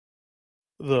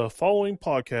The following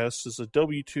podcast is a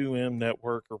W2M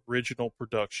Network original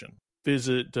production.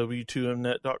 Visit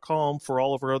W2Mnet.com for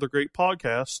all of our other great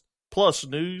podcasts, plus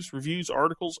news, reviews,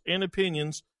 articles, and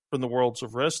opinions from the worlds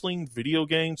of wrestling, video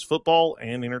games, football,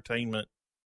 and entertainment.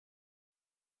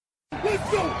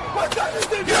 Let's go! What's that?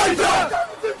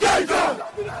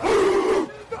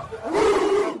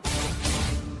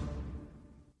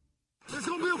 It's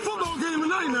gonna be a football game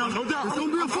tonight now. No doubt. It's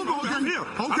gonna be a football game here.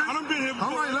 Okay. I done been here before.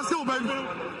 All right, let's go, baby.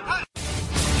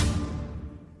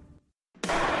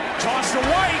 Toss to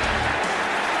White.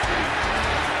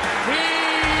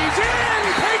 He's in!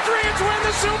 Patriots win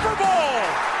the Super Bowl!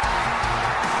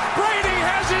 Brady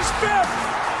has his fifth!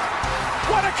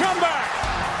 What a comeback!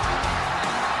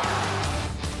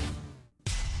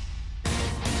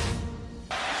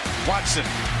 Watson.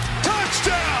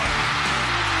 Touchdown!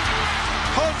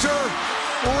 Hunter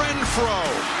Renfrow.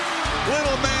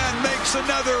 Little man makes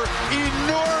another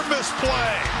enormous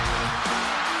play.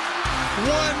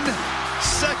 1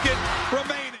 second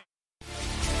remaining.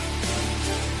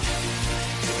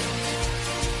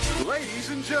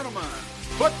 Ladies and gentlemen,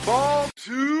 football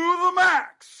to the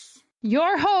max.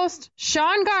 Your host,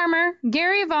 Sean Garmer,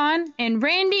 Gary Vaughn, and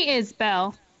Randy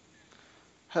Isbell.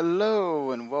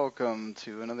 Hello and welcome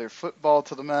to another Football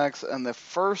to the Max, and the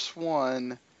first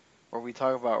one where we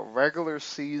talk about regular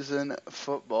season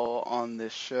football on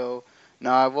this show.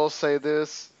 Now, I will say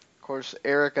this, of course,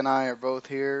 Erik and I are both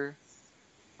here.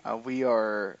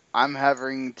 I'm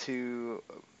having to,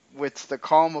 with the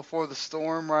calm before the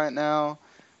storm right now,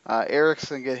 Erik's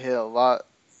going to get hit a lot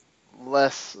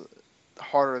less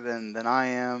harder than I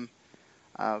am.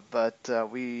 But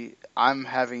I'm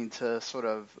having to sort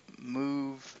of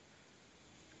move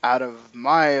out of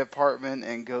my apartment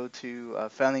and go to a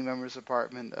family member's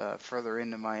apartment further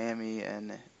into Miami.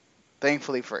 And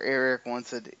thankfully for Erik,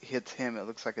 once it hits him, it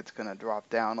looks like it's going to drop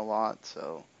down a lot.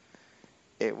 So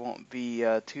it won't be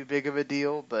too big of a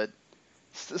deal, but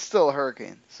it's still a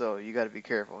hurricane. So you got to be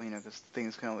careful, because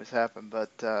things can always happen.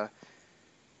 But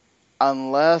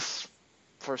unless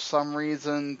for some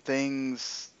reason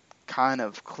things kind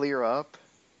of clear up,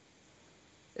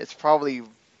 it's probably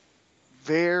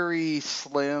very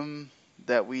slim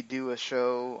that we do a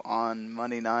show on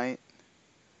Monday night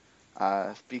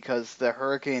because the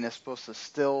hurricane is supposed to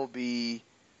still be,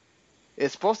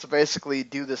 it's supposed to basically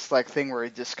do this like thing where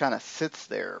it just kind of sits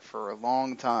there for a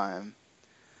long time,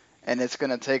 and it's going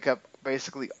to take up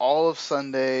basically all of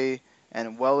Sunday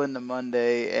and well into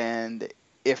Monday, and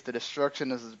if the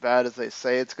destruction is as bad as they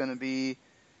say it's going to be,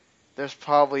 there's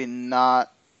probably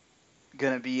not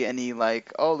going to be any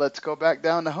like, oh, let's go back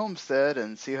down to Homestead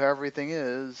and see how everything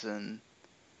is, and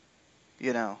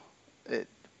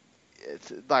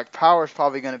it's like power's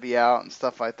probably going to be out and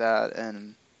stuff like that.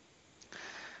 And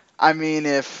I mean,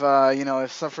 if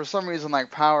for some reason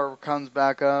like power comes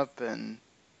back up and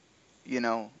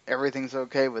everything's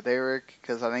okay with Erik,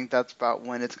 because I think that's about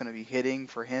when it's going to be hitting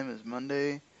for him is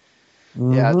Monday.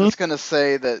 Mm-hmm. Yeah, I'm just going to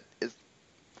say that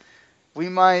we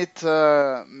might,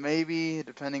 maybe,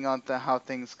 depending on how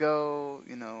things go,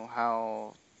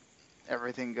 how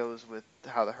everything goes with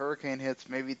how the hurricane hits,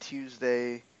 maybe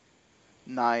Tuesday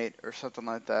night or something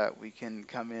like that, we can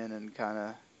come in and kind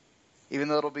of, even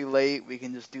though it'll be late, we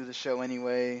can just do the show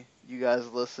anyway. You guys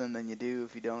listen, then you do.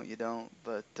 If you don't, you don't.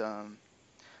 But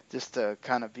just to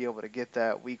kind of be able to get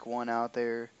that week one out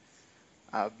there.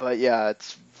 But yeah,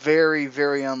 it's very,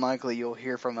 very unlikely you'll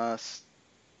hear from us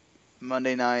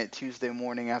Monday night, Tuesday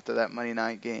morning after that Monday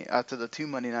night game, after the 2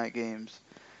 Monday night games.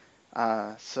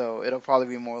 So it'll probably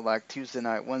be more like Tuesday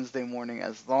night, Wednesday morning,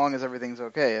 as long as everything's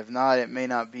okay. If not, it may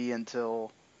not be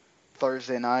until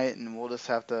Thursday night, and we'll just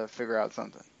have to figure out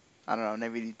something. I don't know,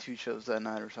 maybe do 2 shows that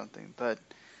night or something. But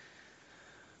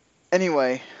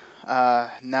anyway,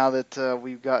 now that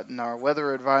we've gotten our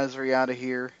weather advisory out of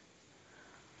here,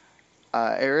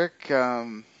 Erik,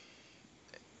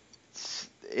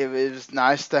 it was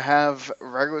nice to have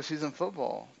regular season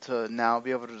football to now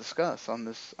be able to discuss on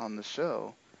this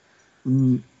show.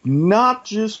 Not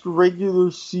just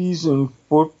regular season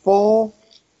football,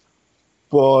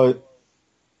 but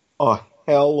a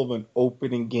hell of an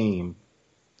opening game.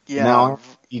 Yeah. Now, I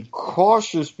have to be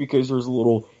cautious because there's a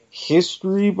little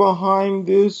history behind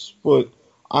this, but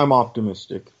I'm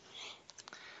optimistic.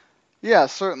 Yeah,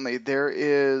 certainly.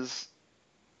 There's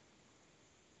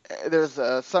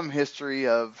some history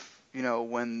of,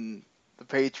 when the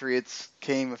Patriots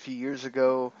came a few years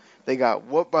ago, they got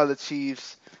whooped by the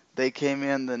Chiefs. They came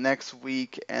in the next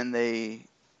week and they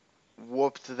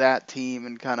whooped that team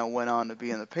and kind of went on to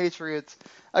be in the Patriots.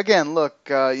 Again, look,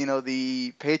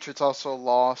 the Patriots also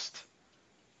lost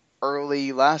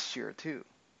early last year too.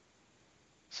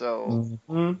 So,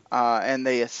 Mm-hmm. and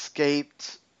they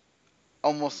escaped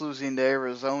almost losing to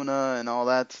Arizona and all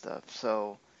that stuff.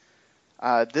 So,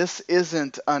 this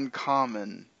isn't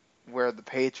uncommon where the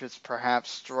Patriots perhaps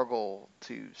struggle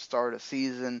to start a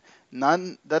season.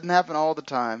 None doesn't happen all the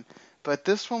time, but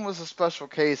this one was a special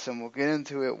case, and we'll get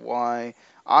into it why.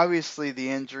 Obviously, the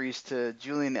injuries to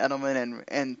Julian Edelman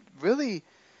and really,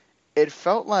 it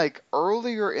felt like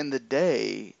earlier in the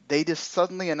day they just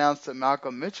suddenly announced that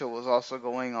Malcolm Mitchell was also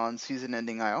going on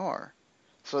season-ending IR.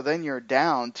 So then you're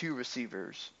down two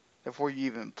receivers before you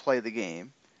even play the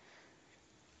game.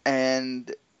 And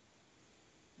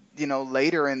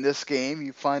later in this game,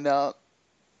 you find out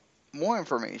more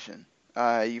information.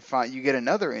 You get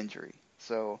another injury.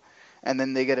 So, and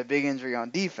then they get a big injury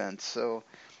on defense. So,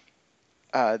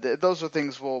 those are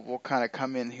things we'll kind of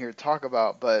come in here to talk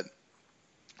about. But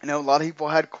a lot of people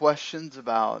had questions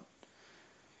about,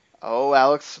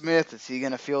 Alex Smith, is he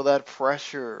going to feel that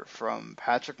pressure from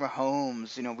Patrick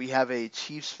Mahomes? We have a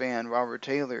Chiefs fan, Robert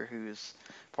Taylor, who's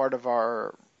part of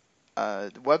our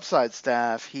website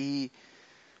staff. He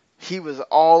was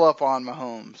all up on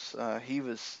Mahomes.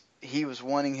 He was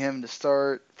wanting him to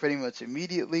start pretty much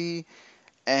immediately,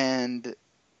 and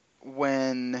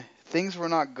when things were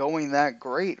not going that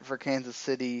great for Kansas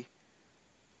City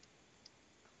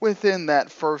within that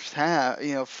first half,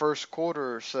 first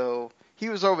quarter or so, he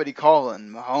was already calling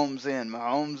Mahomes in,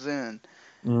 Mahomes in,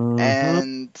 Mm-hmm.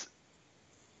 and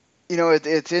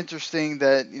it's interesting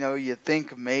that, you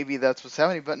think maybe that's what's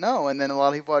happening, but no. And then a lot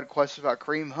of people had questions about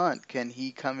Kareem Hunt. Can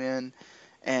he come in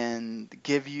and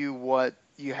give you what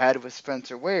you had with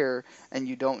Spencer Ware, and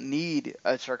you don't need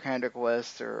a Charkandrick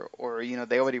West or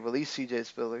they already released CJ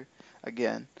Spiller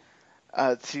again,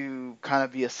 to kind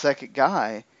of be a second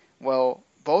guy? Well,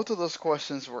 both of those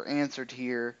questions were answered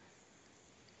here.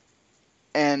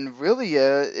 And really,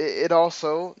 it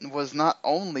also was not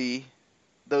only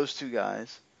those two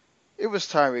guys. It was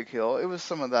Tyreek Hill. It was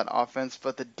some of that offense,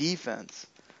 but the defense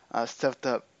stepped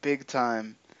up big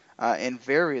time in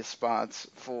various spots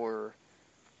for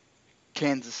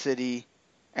Kansas City,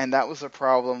 and that was a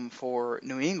problem for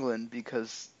New England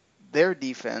because their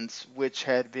defense, which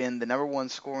had been the number one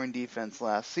scoring defense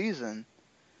last season,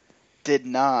 did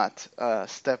not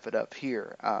step it up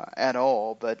here at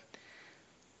all. But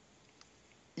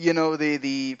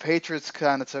the Patriots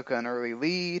kind of took an early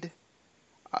lead.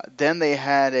 Then they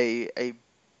had a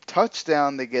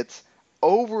touchdown that gets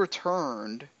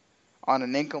overturned on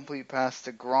an incomplete pass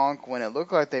to Gronk when it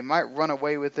looked like they might run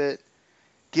away with it.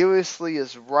 Gillislee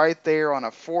is right there on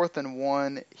a 4th and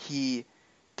 1. He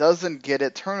doesn't get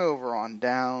it. Turnover on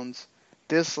downs.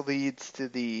 This leads to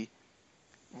the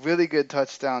really good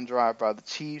touchdown drive by the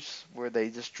Chiefs where they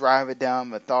just drive it down,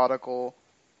 methodical.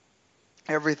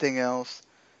 Everything else.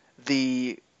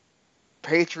 The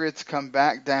Patriots come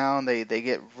back down. They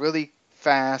get really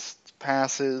fast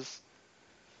passes,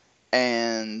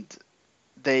 and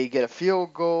they get a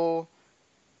field goal.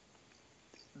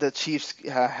 The Chiefs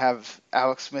have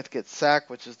Alex Smith get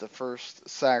sacked, which is the first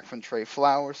sack from Trey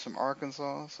Flowers from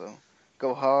Arkansas. So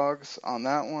go Hogs on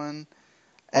that one.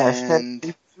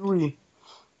 And #3.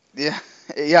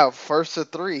 yeah, first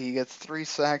of 3. He gets 3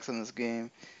 sacks in this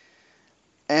game.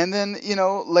 And then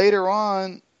later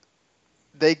on,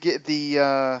 they get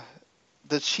the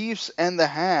Chiefs end the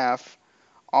half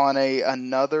on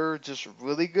another just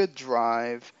really good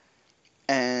drive,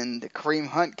 and Kareem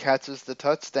Hunt catches the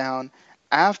touchdown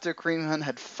after Kareem Hunt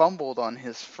had fumbled on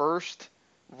his first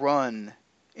run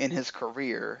in his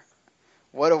career.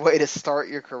 What a way to start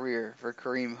your career for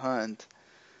Kareem Hunt.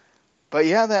 But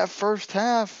yeah, that first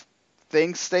half,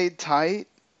 things stayed tight.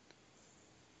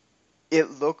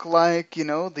 It looked like,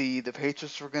 the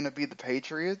Patriots were going to be the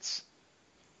Patriots.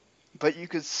 But you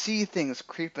could see things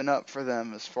creeping up for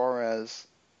them as far as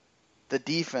the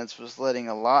defense was letting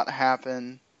a lot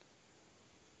happen.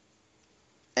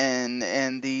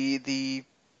 And the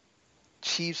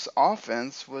Chiefs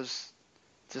offense was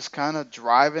just kind of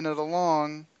driving it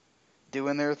along,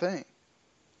 doing their thing.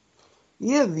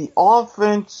 Yeah, the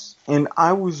offense, and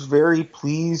I was very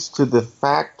pleased to the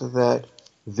fact that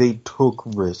they took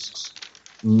risks.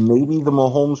 Maybe the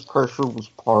Mahomes pressure was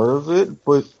part of it,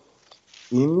 but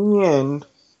in the end,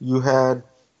 you had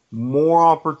more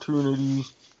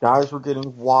opportunities, guys were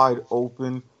getting wide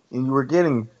open, and you were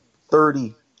getting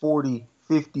 30, 40,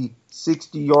 50,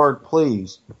 60-yard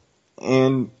plays.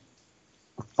 And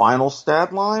final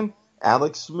stat line,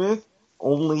 Alex Smith,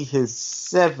 only his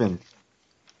seventh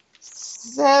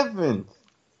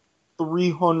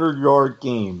 300-yard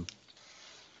game.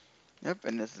 Yep,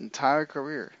 in his entire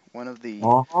career, one of the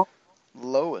Uh-huh.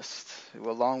 lowest,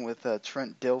 along with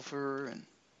Trent Dilfer and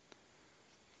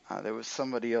There was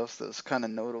somebody else that was kind of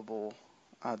notable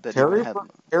that even Terry had.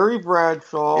 Terry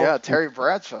Bradshaw. Yeah, Terry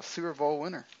Bradshaw, Super Bowl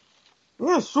winner.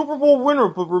 Yeah, Super Bowl winner,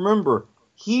 but remember,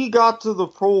 he got to the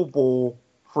Pro Bowl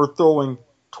for throwing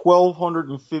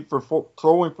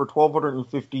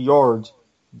 1,250 yards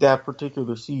that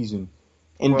particular season.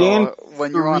 And Dan Well,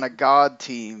 when you're on a God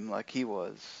team like he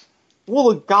was.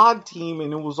 Well, a God team,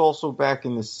 and it was also back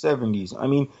in the 70s. I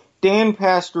mean, Dan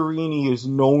Pastorini is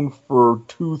known for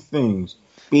two things.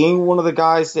 Being one of the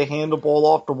guys to hand the ball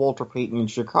off to Walter Payton in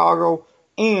Chicago,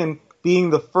 and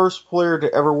being the first player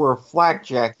to ever wear a flak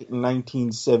jacket in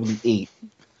 1978.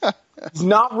 He's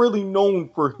not really known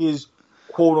for his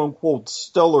quote-unquote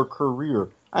stellar career.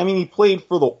 I mean, he played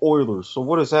for the Oilers, so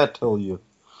what does that tell you?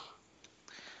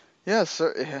 Yeah,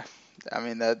 so, yeah. I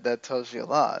mean, that tells you a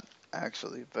lot,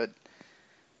 actually. But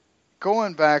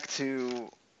going back to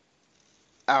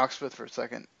Alex Smith for a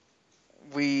second,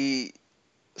 we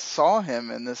saw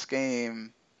him in this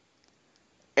game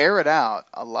air it out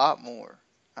a lot more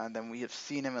than we have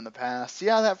seen him in the past.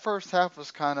 Yeah, that first half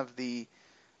was kind of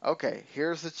okay,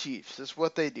 here's the Chiefs. This is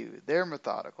what they do. They're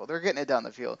methodical. They're getting it down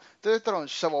the field. They're throwing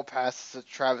shovel passes to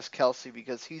Travis Kelce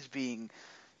because he's being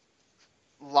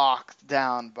locked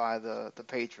down by the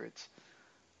Patriots.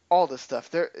 All this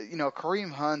stuff.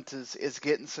 Kareem Hunt is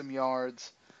getting some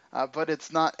yards, but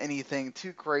it's not anything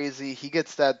too crazy. He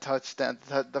gets that touchdown,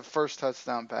 the first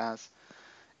touchdown pass.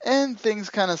 And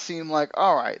things kind of seem like,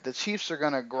 all right, the Chiefs are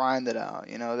going to grind it out.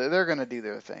 They're going to do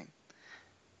their thing.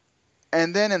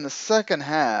 And then in the second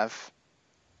half,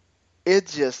 it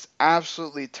just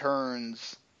absolutely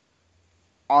turns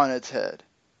on its head.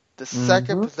 The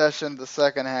second possession of the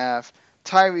second half,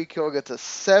 Tyreek Hill gets a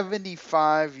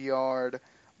 75-yard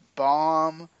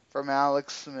bomb from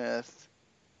Alex Smith.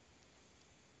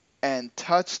 And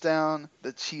touchdown.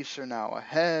 The Chiefs are now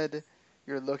ahead.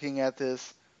 You're looking at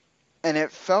this. And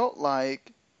it felt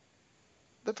like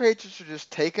the Patriots were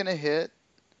just taking a hit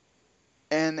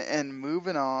and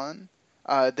moving on.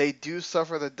 They do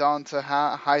suffer the Dont'a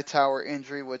Hightower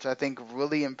injury, which I think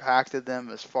really impacted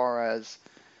them as far as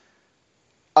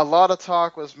a lot of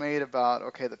talk was made about,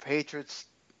 okay, the Patriots,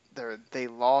 they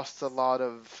lost a lot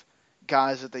of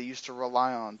guys that they used to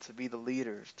rely on to be the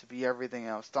leaders, to be everything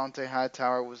else. Dont'a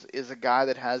Hightower is a guy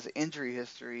that has injury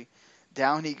history.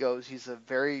 Down he goes. He's a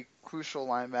very crucial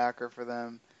linebacker for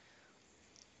them.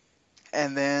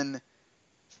 And then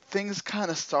things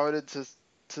kind of started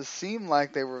to seem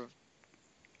like they were...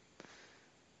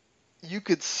 You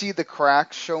could see the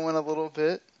cracks showing a little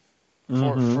bit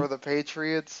for the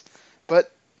Patriots.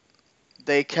 But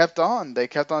they kept on. They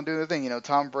kept on doing their thing.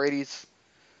 Tom Brady's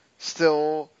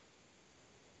still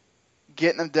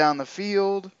getting them down the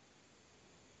field.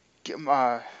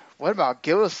 What about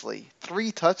Gillislee?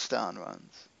 3 touchdown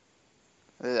runs.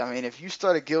 I mean, if you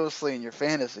started Gillislee in your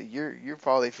fantasy, you're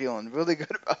probably feeling really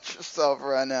good about yourself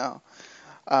right now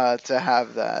to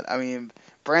have that. I mean,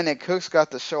 Brandon Cooks got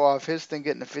to show off his thing,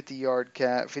 getting a 54-yard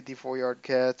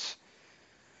catch.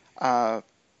 But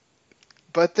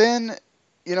then,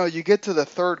 you get to the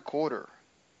third quarter,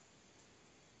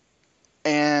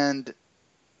 and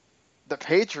the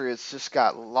Patriots just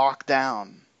got locked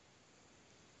down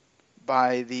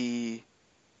by the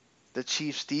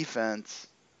Chiefs defense.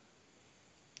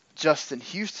 Justin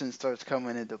Houston starts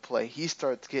coming into play. He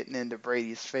starts getting into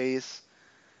Brady's face.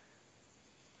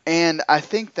 And I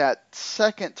think that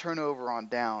second turnover on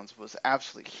downs was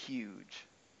absolutely huge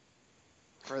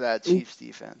for that Chiefs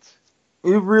defense.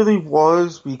 It really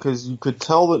was, because you could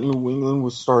tell that New England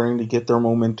was starting to get their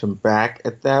momentum back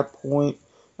at that point,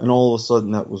 and all of a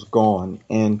sudden that was gone.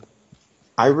 And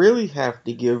I really have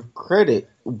to give credit.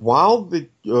 While the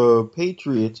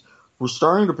Patriots were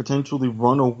starting to potentially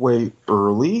run away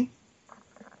early,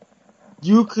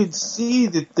 you could see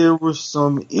that there were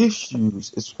some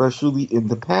issues, especially in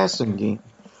the passing game.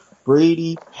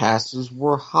 Brady, passes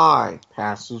were high,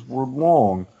 passes were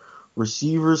long.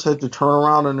 Receivers had to turn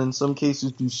around and in some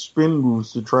cases do spin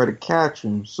moves to try to catch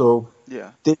him. So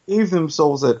they gave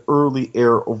themselves that early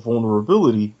air of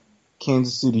vulnerability.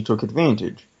 Kansas City took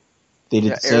advantage. They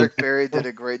did Eric Berry did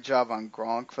a great job on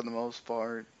Gronk for the most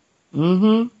part.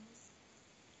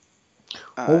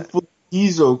 Hopefully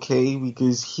he's okay,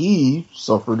 because he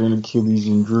suffered an Achilles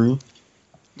injury.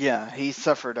 Yeah, he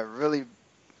suffered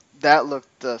that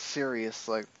looked serious.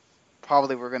 Like,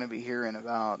 probably we're going to be hearing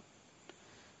about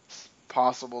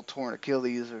possible torn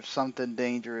Achilles or something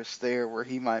dangerous there where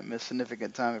he might miss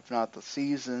significant time, if not the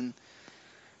season.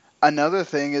 Another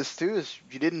thing is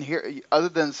you didn't hear, other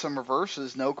than some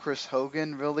reverses, no Chris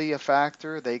Hogan really a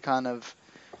factor. They kind of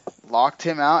locked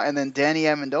him out, and then Danny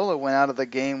Amendola went out of the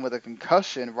game with a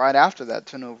concussion right after that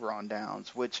turnover on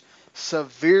downs, which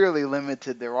severely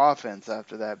limited their offense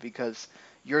after that, because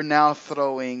you're now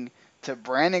throwing to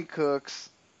Brandon Cooks,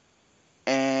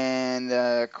 and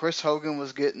Chris Hogan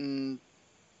was getting,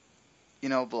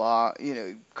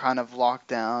 kind of locked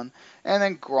down, and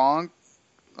then Gronk,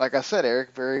 like I said,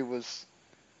 Eric Berry was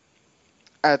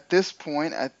at this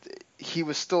point, he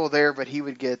was still there, but he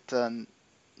would get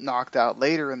knocked out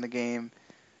later in the game.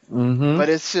 Mm-hmm. But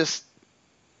it's just,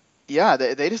 yeah,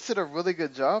 they just did a really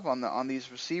good job on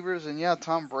these receivers. And yeah,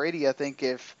 Tom Brady, I think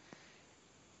if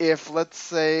let's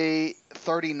say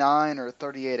 39 or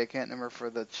 38, I can't remember, for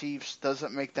the Chiefs,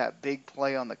 doesn't make that big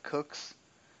play on the Cooks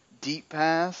deep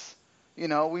pass, we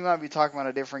might be talking about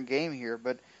a different game here.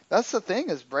 But that's the thing,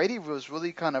 is Brady was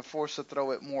really kind of forced to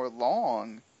throw it more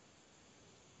long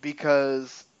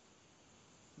because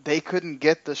they couldn't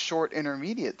get the short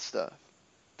intermediate stuff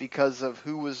because of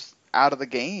who was out of the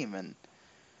game.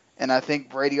 And I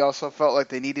think Brady also felt like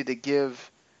they needed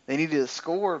to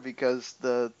score because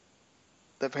the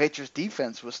Patriots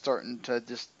defense was starting to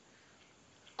just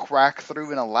crack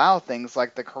through and allow things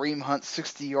like the Kareem Hunt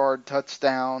 60-yard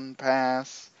touchdown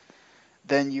pass.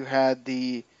 Then you had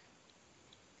the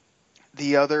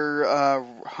other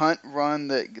Hunt run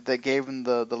that gave him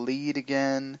the lead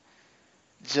again.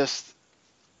 Just,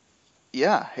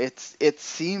 yeah, it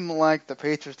seemed like the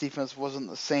Patriots defense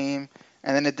wasn't the same,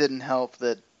 and then it didn't help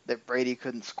that Brady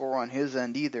couldn't score on his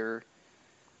end either.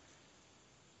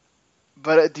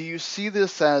 But do you see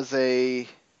this as a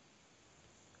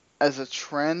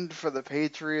trend for the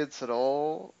Patriots at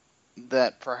all,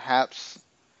 that perhaps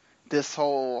this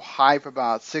whole hype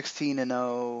about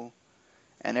 16-0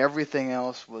 and everything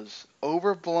else was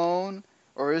overblown,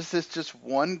 or is this just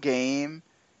one game?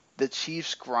 The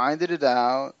Chiefs grinded it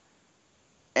out,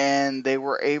 and they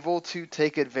were able to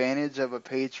take advantage of a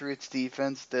Patriots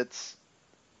defense that's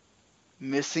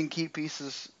missing key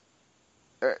pieces.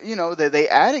 They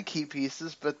added key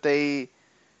pieces, but they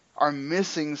are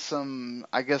missing some,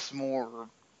 I guess, more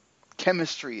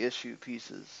chemistry issue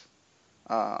pieces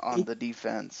on the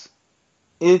defense.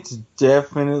 It's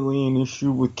definitely an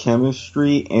issue with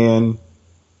chemistry, and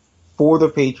for the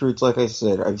Patriots, like I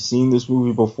said, I've seen this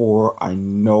movie before. I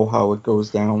know how it goes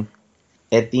down.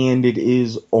 At the end, it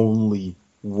is only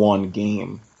one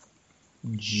game.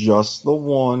 Just the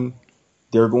one.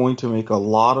 They're going to make a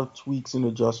lot of tweaks and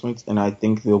adjustments, and I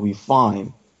think they'll be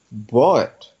fine.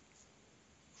 But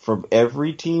from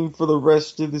every team for the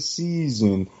rest of the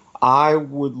season, I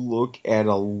would look at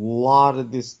a lot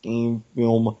of this game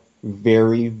film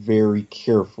very, very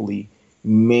carefully.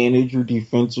 Manage your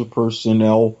defensive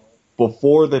personnel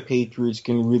before the Patriots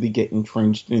can really get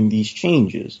entrenched in these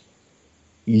changes.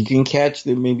 You can catch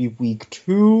them maybe week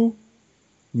 2,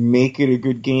 make it a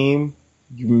good game.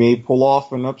 You may pull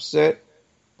off an upset,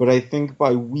 but I think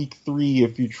by week 3,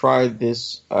 if you try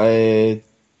this, it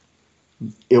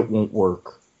won't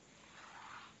work.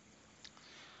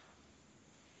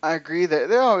 I agree that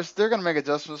they're going to make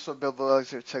adjustments. What Bill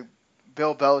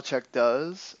Belichick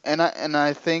does, and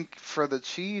I think for the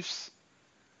Chiefs,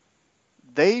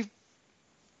 they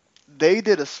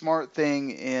did a smart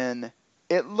thing in.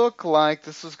 It looked like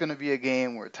this was going to be a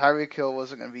game where Tyreek Hill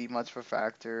wasn't going to be much of a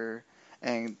factor,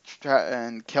 and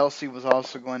Kelsey was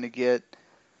also going to get.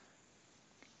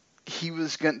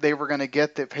 They were going to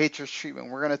get the Patriots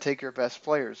treatment. We're going to take your best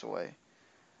players away.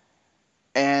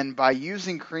 And by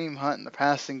using Kareem Hunt in the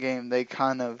passing game, they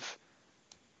kind of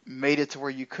made it to where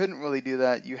you couldn't really do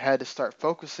that. You had to start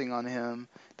focusing on him.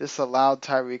 This allowed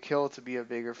Tyreek Hill to be a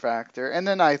bigger factor. And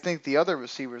then I think the other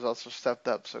receivers also stepped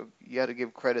up, so you got to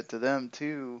give credit to them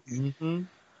too. Mm-hmm.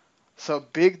 So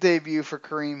big debut for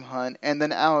Kareem Hunt. And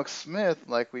then Alex Smith,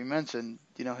 like we mentioned,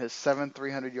 his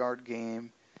 300-yard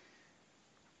game.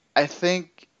 I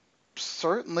think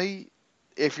certainly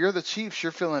if you're the Chiefs,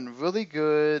 you're feeling really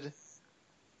good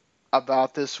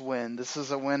about this win. This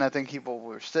is a win I think people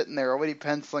were sitting there already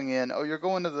penciling in. Oh, you're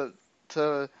going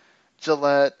to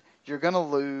Gillette. You're going to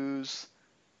lose.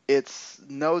 It's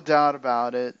no doubt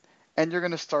about it. And you're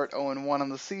going to start 0-1 on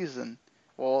the season.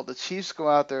 Well, the Chiefs go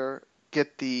out there,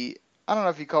 get I don't know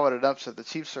if you call it an upset. The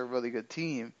Chiefs are a really good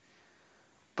team.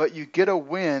 But you get a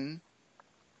win,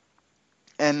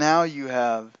 and now you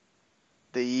have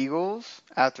the Eagles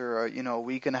after a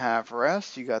week and a half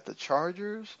rest. You got the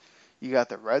Chargers. You got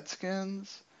the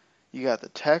Redskins. You got the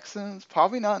Texans.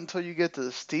 Probably not until you get to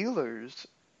the Steelers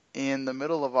in the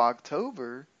middle of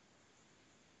October.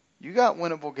 You got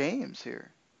winnable games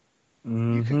here.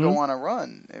 Mm-hmm. You could go on a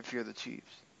run if you're the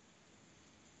Chiefs.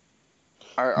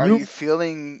 Are you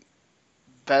feeling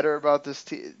better about this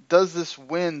team? Does this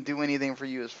win do anything for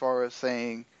you as far as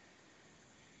saying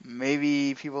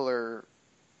maybe people are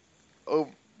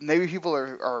maybe people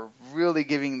are really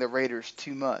giving the Raiders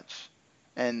too much,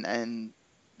 and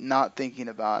not thinking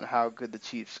about how good the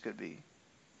Chiefs could be.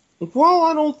 Well,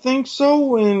 I don't think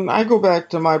so, and I go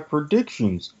back to my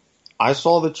predictions. I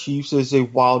saw the Chiefs as a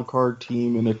wild card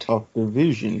team in a tough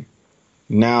division.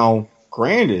 Now,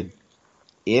 granted,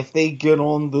 if they get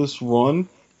on this run,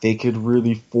 they could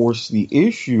really force the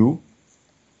issue.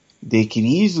 They could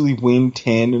easily win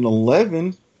 10 and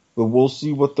 11, but we'll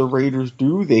see what the Raiders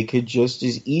do. They could just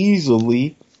as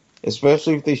easily,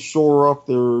 especially if they shore up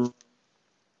their...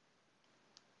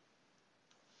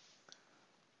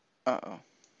 Uh-oh.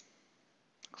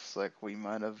 Looks like we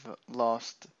might have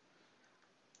lost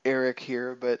Erik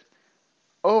here, but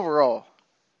overall,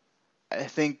 I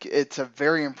think it's a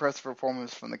very impressive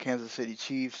performance from the Kansas City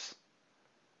Chiefs.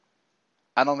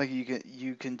 I don't think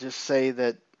you can just say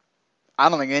that. I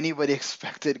don't think anybody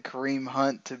expected Kareem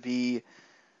Hunt to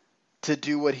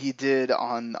do what he did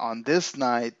on this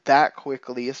night that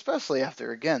quickly, especially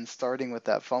after, again, starting with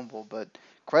that fumble. But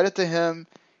credit to him,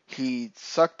 he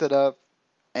sucked it up,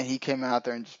 and he came out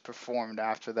there and just performed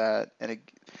after that.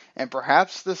 And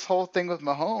perhaps this whole thing with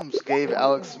Mahomes gave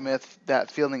Alex Smith that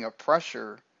feeling of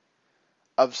pressure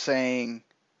of saying,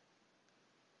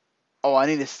 oh, I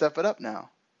need to step it up now.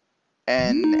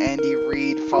 And Andy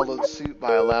Reid followed suit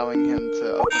by allowing him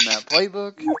to open that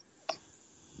playbook.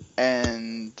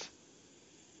 And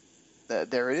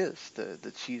there it is.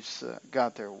 The Chiefs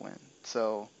got their win.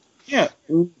 So Yeah,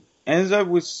 as I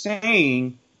was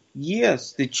saying,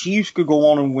 yes, the Chiefs could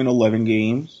go on and win 11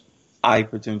 games. I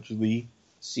potentially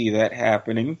see that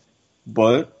happening.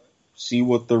 But see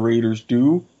what the Raiders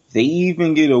do. They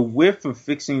even get a whiff of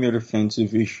fixing their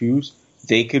defensive issues.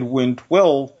 They could win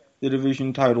 12. The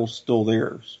division title's still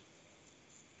theirs.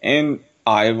 And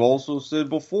I've also said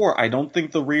before, I don't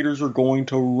think the Raiders are going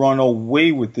to run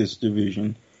away with this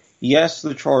division. Yes,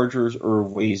 the Chargers are a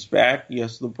ways back.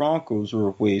 Yes, the Broncos are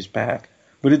a ways back.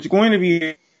 But it's going to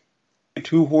be a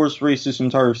two-horse race this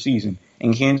entire season.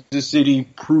 And Kansas City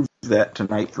proved that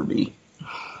tonight for me.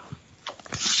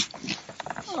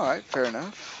 all right, fair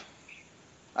enough.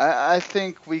 I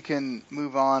think we can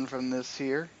move on from this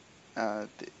here.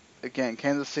 Again,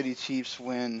 Kansas City Chiefs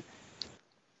win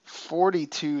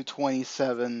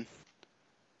 42-27.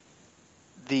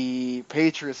 The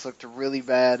Patriots looked really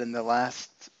bad in the last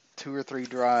 2 or 3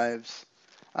 drives.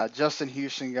 Justin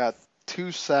Houston got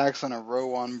 2 sacks in a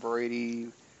row on Brady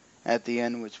at the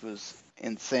end, which was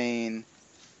insane.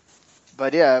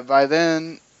 But yeah, by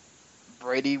then,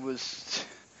 Brady was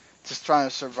just trying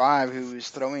to survive who he was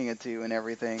throwing it to and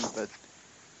everything. But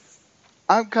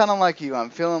I'm kind of like you.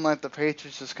 I'm feeling like the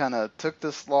Patriots just kind of took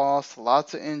this loss.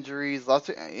 Lots of injuries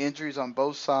on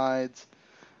both sides.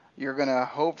 You're going to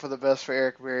hope for the best for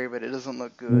Eric Berry, but it doesn't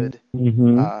look good.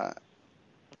 Mm-hmm.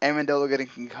 Amendola getting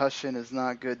concussion is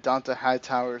not good. Dont'a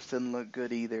Hightower didn't look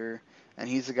good either. And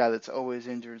he's a guy that's always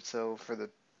injured. So for the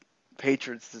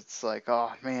Patriots, it's like,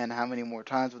 oh, man, how many more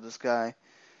times with this guy?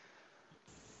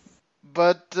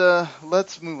 But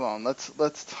let's move on.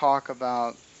 Let's talk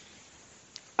about...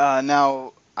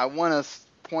 now, I want to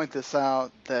point this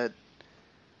out that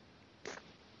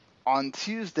on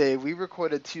Tuesday, we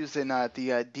recorded Tuesday night,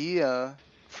 the idea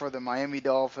for the Miami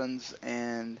Dolphins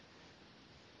and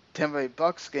Tampa Bay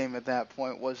Bucks game at that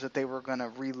point was that they were going to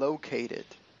relocate it.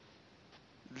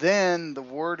 Then the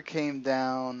word came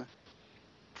down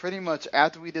pretty much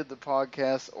after we did the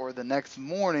podcast or the next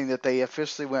morning that they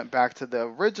officially went back to the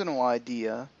original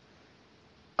idea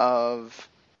of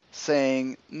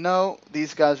saying, no,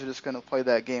 these guys are just going to play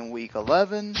that game week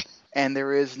 11, and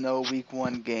there is no week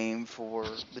 1 game for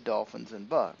the Dolphins and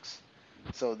Bucks.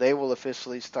 So they will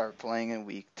officially start playing in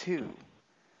week 2.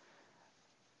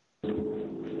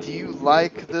 Do you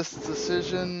like this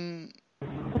decision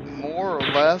more or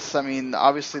less? I mean,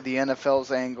 obviously the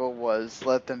NFL's angle was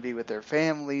let them be with their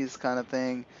families kind of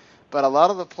thing, but a lot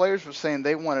of the players were saying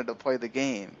they wanted to play the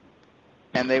game,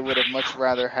 and they would have much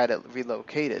rather had it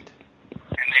relocated.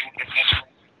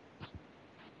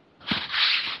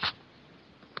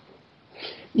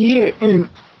 Yeah, and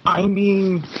I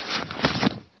mean,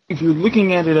 if you're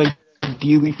looking at it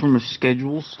ideally from a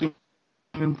schedule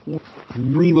standpoint,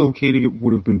 relocating it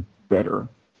would have been better.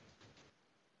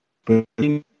 But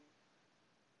the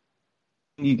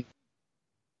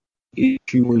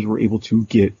issuers were able to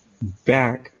get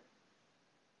back.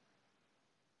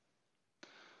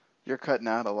 You're cutting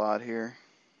out a lot here.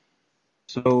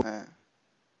 So,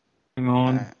 hang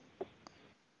on. Right.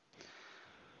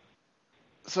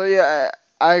 So yeah,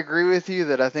 I agree with you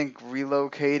that I think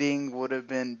relocating would have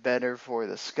been better for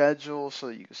the schedule, so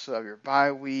you can still have your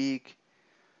bye week.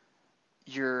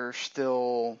 You're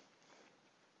still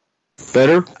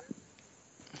Better?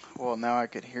 Well, now I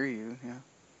could hear you, yeah.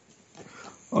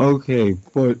 Okay,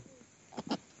 but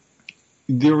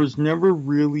there was never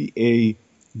really a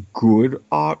good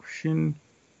option.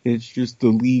 It's just the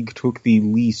league took the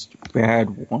least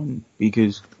bad one,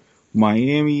 because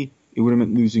Miami, it would have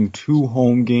meant losing 2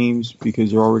 home games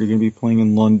because they're already going to be playing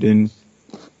in London,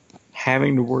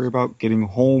 having to worry about getting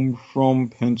home from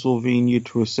Pennsylvania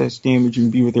to assess damage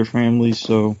and be with their families,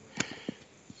 so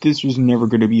this was never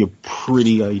going to be a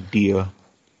pretty idea.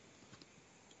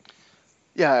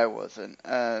 Yeah, it wasn't.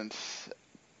 And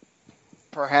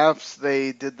perhaps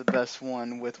they did the best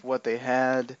one with what they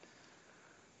had.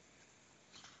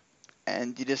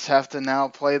 And you just have to now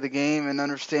play the game and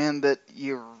understand that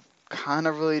you kind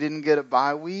of really didn't get a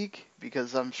bye week,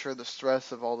 because I'm sure the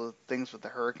stress of all the things with the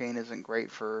hurricane isn't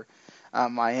great for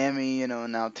Miami.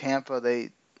 Now Tampa, they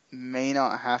may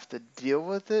not have to deal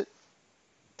with it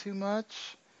too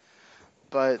much,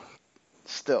 but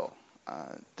still,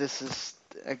 this is,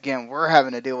 again, we're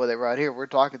having to deal with it right here. We're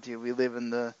talking to you. We live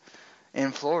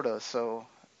in Florida, so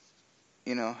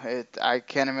I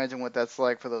can't imagine what that's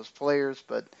like for those players.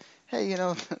 But hey,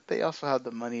 they also have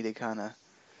the money to kind of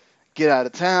get out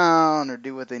of town or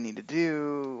do what they need to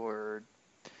do or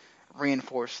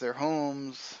reinforce their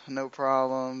homes, no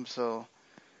problem. So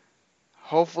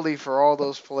hopefully for all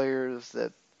those players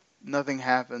that nothing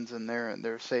happens and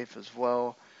they're safe as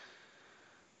well.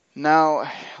 Now,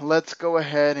 let's go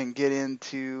ahead and get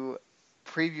into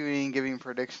previewing, giving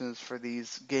predictions for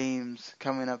these games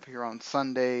coming up here on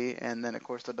Sunday, and then, of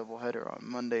course, the doubleheader on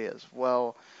Monday as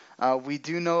well. We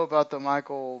do know about the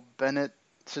Michael Bennett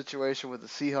situation with the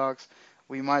Seahawks.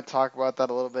 We might talk about that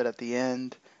a little bit at the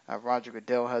end. Roger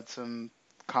Goodell had some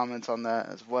comments on that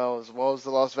as well as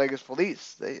the Las Vegas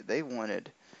Police. They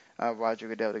wanted Roger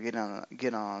Goodell to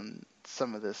get on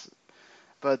some of this.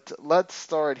 But let's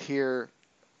start here,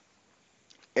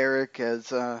 Erik,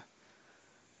 as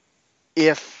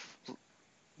if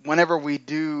whenever we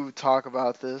do talk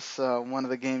about this, one of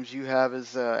the games you have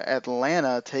is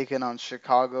Atlanta taking on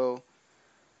Chicago.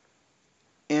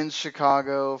 In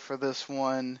Chicago for this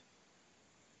one,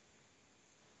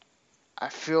 I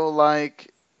feel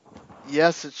like,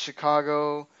 yes, it's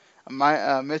Chicago.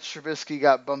 Mitch Trubisky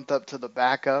got bumped up to the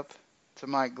backup to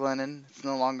Mike Glennon. It's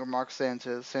no longer Mark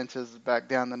Sanchez. Sanchez is back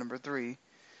down to number 3.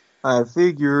 I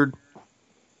figured.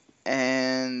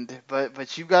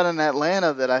 But you've got an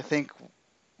Atlanta that I think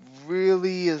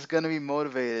really is going to be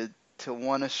motivated to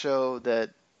want to show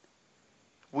that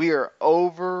we are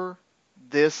over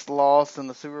this loss in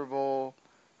the Super Bowl.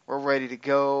 We're ready to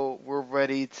go. We're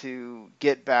ready to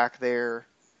get back there.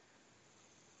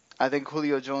 I think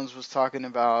Julio Jones was talking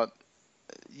about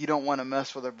you don't want to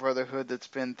mess with a brotherhood that's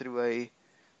been through a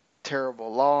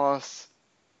terrible loss.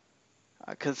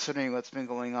 Considering what's been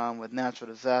going on with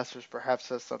natural disasters, perhaps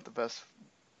that's not the best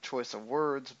choice of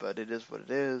words, but it is what it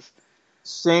is.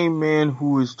 Same man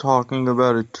who is talking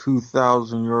about a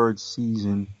 2,000-yard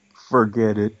season.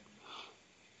 Forget it.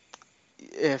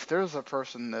 If there's a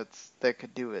person that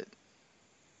could do it,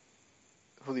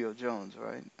 Julio Jones,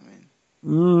 right? I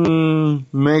mean,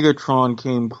 Megatron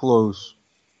came close,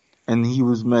 and he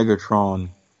was Megatron.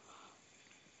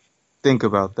 Think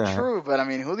about that. True, but I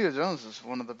mean, Julio Jones is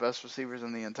one of the best receivers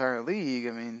in the entire league.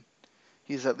 I mean,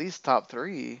 he's at least top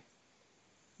 3.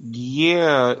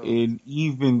 Yeah, So, and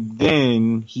even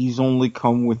then, he's only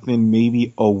come within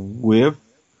maybe a whiff.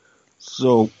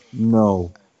 So,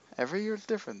 no. every year's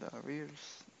different, though. Every year's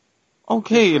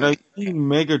Okay, different. and I've seen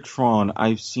Megatron.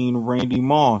 I've seen Randy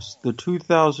Moss. The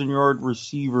 2,000-yard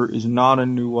receiver is not a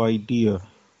new idea,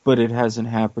 but it hasn't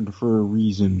happened for a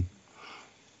reason.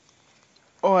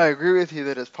 Oh, I agree with you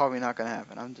that it's probably not going to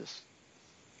happen. I'm just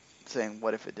saying,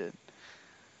 what if it did?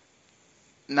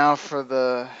 Now for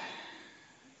the,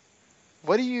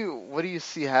 what do you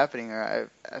see happening here?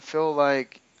 I feel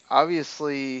like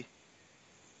obviously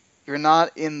you're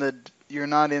not in the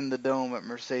dome at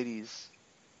Mercedes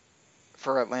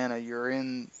for Atlanta. You're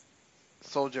in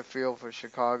Soldier Field for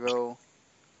Chicago.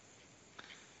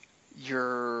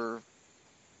 I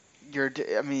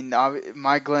mean,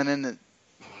 Mike Glennon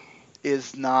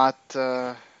is not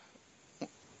a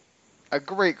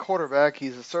great quarterback.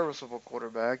 He's a serviceable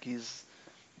quarterback. He's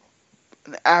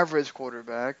an average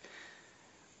quarterback.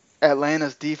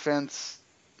 Atlanta's defense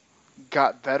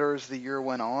got better as the year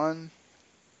went on,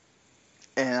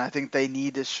 and I think they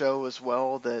need to show as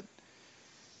well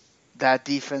that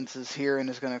defense is here and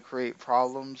is going to create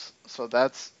problems. So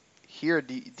that's here.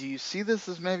 Do you see this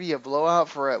as maybe a blowout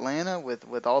for Atlanta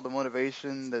with all the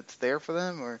motivation that's there for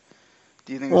them, or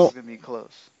do you think this is going to be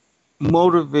close?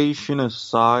 Motivation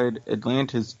aside,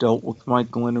 Atlanta's dealt with Mike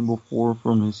Glennon before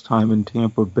from his time in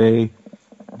Tampa Bay.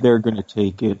 They're going to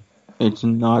take it. It's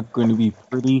not going to be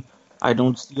pretty. I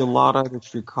don't see a lot out of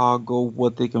Chicago,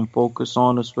 what they can focus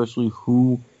on, especially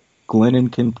who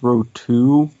Glennon can throw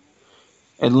to.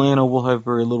 Atlanta will have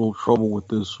very little trouble with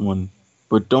this one.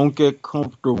 But don't get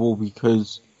comfortable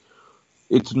because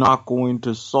it's not going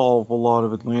to solve a lot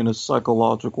of Atlanta's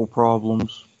psychological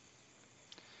problems.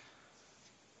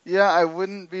 Yeah, I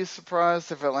wouldn't be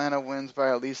surprised if Atlanta wins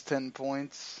by at least 10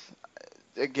 points.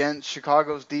 Against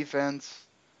Chicago's defense,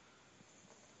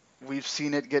 we've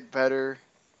seen it get better.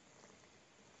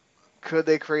 Could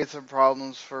they create some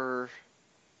problems for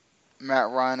Matt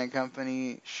Ryan and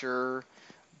company? Sure.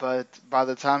 But by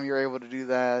the time you're able to do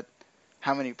that,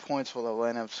 how many points will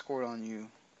Atlanta have scored on you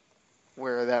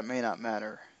where that may not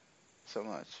matter so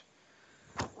much?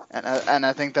 And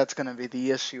I think that's going to be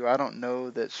the issue. I don't know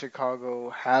that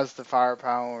Chicago has the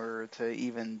firepower to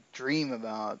even dream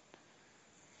about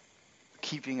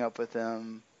keeping up with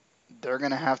them. They're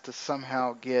going to have to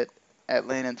somehow get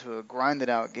Atlanta into a grinded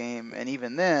out game. And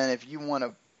even then, if you want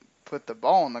to put the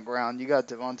ball on the ground, you got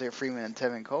Devontae Freeman and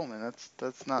Tevin Coleman.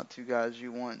 That's not two guys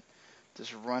you want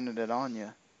just running it on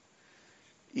you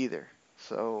either.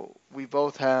 So we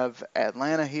both have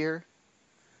Atlanta here.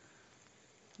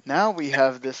 Now we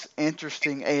have this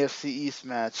interesting AFC East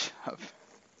matchup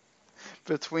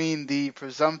between the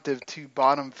presumptive two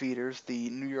bottom feeders, the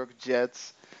New York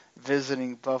Jets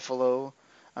visiting Buffalo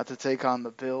to take on the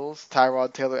Bills.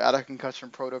 Tyrod Taylor out of concussion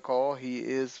protocol. He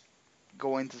is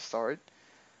going to start.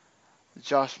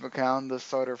 Josh McCown, the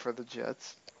starter for the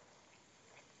Jets.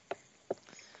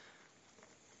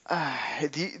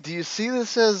 Do you see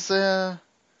this as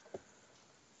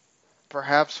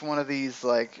perhaps one of these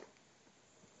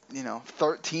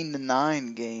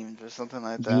 13-9 games or something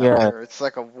like that, Yeah, where it's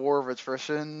like a war of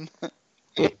attrition?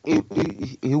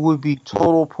 it would be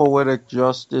total poetic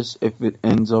justice if it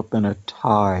ends up in a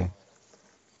tie.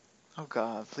 Oh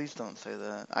God, please don't say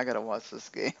that. I gotta watch this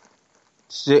game.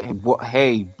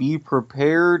 Hey, be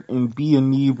prepared and be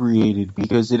inebriated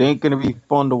because it ain't gonna be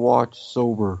fun to watch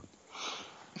sober.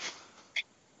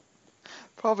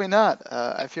 Probably not.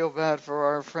 I feel bad for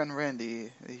our friend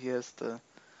Randy. He has to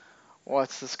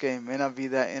watch this game. May not be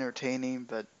that entertaining,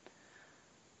 but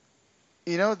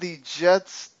the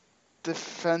Jets'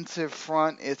 defensive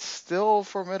front, it's still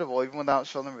formidable even without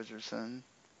Sheldon Richardson.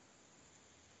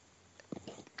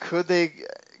 Could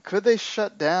they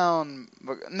shut down?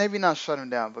 Maybe not shut him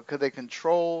down, but could they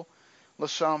control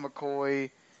LaShawn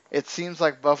McCoy? It seems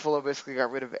like Buffalo basically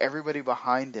got rid of everybody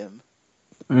behind him.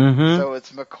 Mm-hmm. So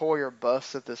it's McCoy or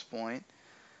bust at this point.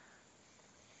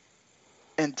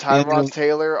 And Tyrod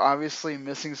Taylor obviously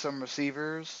missing some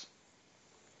receivers.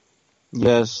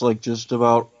 Yes, like just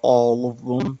about all of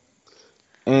them.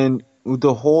 And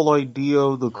the whole idea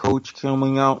of the coach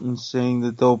coming out and saying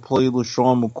that they'll play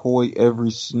LaShawn McCoy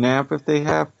every snap if they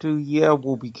have to, yeah,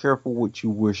 well, be careful what you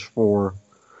wish for.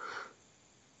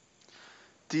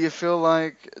 Do you feel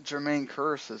like Jermaine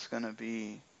Kearse is going to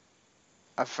be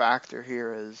a factor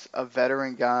here as a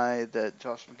veteran guy that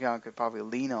Josh McCown could probably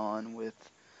lean on with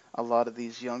a lot of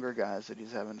these younger guys that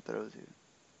he's having to throw to?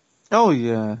 Oh,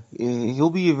 yeah. He'll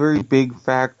be a very big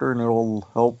factor, and it'll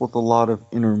help with a lot of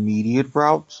intermediate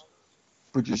routes.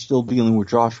 But you're still dealing with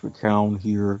Josh McCown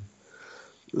here.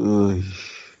 Ugh.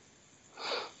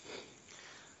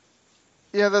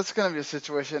 Yeah, that's going to be a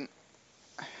situation.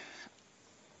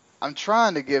 I'm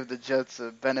trying to give the Jets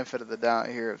a benefit of the doubt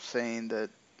here of saying that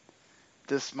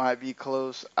this might be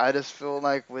close. I just feel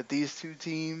like with these two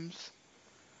teams,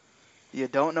 you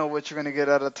don't know what you're going to get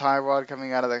out of Tyrod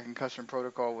coming out of the concussion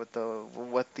protocol with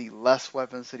the less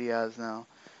weapons that he has now.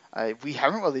 We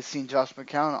haven't really seen Josh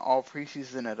McCown all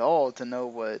preseason at all to know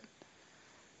what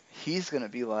he's going to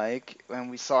be like. And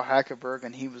we saw Hackenberg,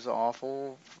 and he was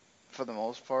awful for the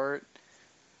most part.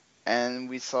 And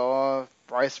we saw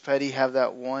Bryce Petty have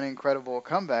that one incredible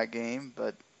comeback game,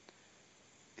 but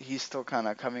he's still kind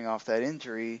of coming off that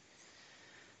injury.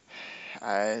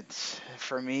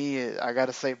 For me, I got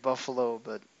to say Buffalo,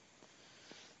 but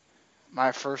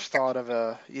my first thought of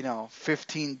a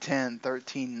 15-10,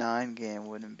 13-9 game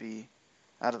wouldn't be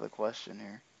out of the question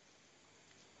here.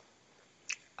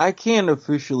 I can't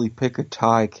officially pick a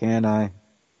tie, can I?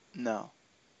 No.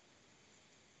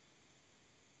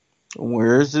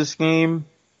 Where is this game?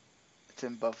 It's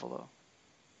in Buffalo.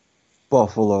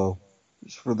 Buffalo.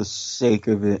 Just for the sake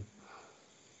of it.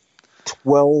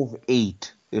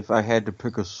 12-8 if I had to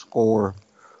pick a score.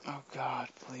 Oh, God,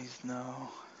 please, no.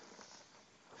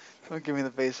 Don't give me the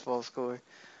baseball score.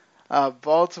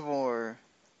 Baltimore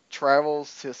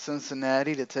travels to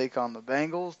Cincinnati to take on the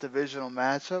Bengals. Divisional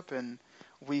matchup in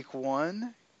Week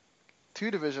 1.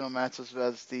 Two divisional matchups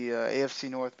as the AFC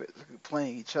North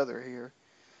playing each other here.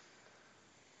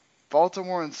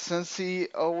 Baltimore and Cincy,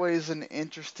 always an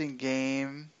interesting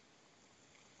game.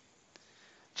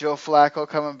 Joe Flacco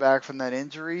coming back from that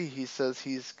injury. He says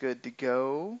he's good to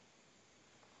go.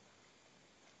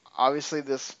 Obviously,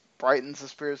 this brightens the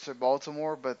spirits of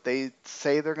Baltimore, but they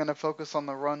say they're going to focus on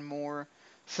the run more.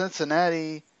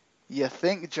 Cincinnati, you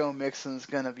think Joe Mixon's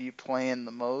going to be playing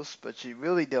the most, but you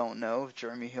really don't know.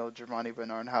 Jeremy Hill, Germani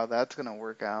Bernard, how that's going to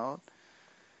work out.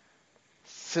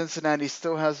 Cincinnati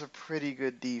still has a pretty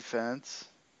good defense.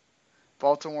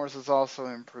 Baltimore's is also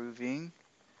improving.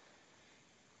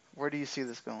 Where do you see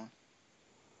this going?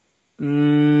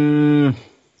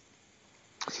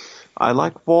 I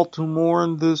like Baltimore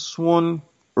in this one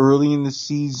early in the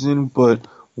season, but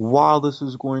while this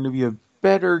is going to be a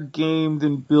better game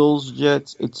than Bills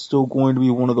Jets, it's still going to be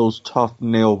one of those tough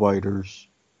nail biters.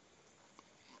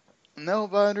 Nail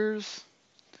biters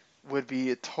would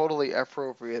be totally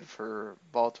appropriate for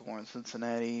Baltimore and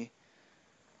Cincinnati.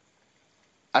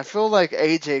 I feel like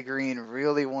AJ Green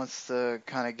really wants to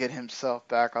kind of get himself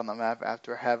back on the map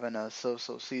after having a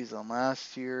so-so season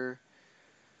last year.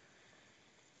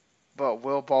 But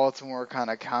will Baltimore kind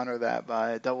of counter that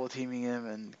by double teaming him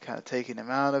and kind of taking him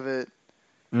out of it?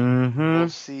 We'll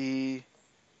see.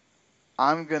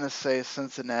 I'm going to say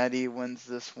Cincinnati wins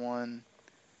this one,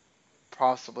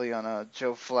 possibly on a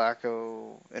Joe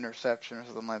Flacco interception or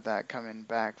something like that, coming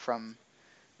back from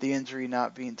the injury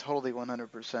not being totally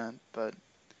 100%. But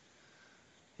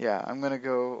yeah, I'm going to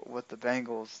go with the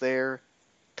Bengals there.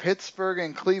 Pittsburgh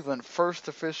and Cleveland, first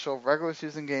official regular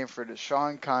season game for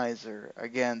Deshaun Kaiser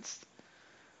against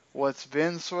what's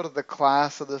been sort of the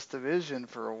class of this division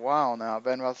for a while now.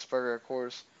 Ben Roethlisberger, of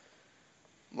course,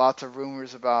 lots of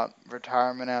rumors about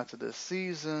retirement after this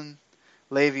season.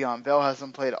 Le'Veon Bell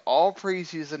hasn't played all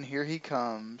preseason. Here he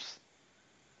comes.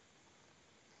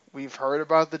 We've heard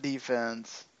about the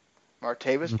defense.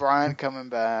 Martavis Bryant coming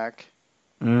back.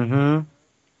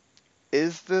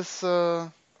 Is this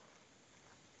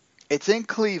it's in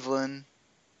Cleveland.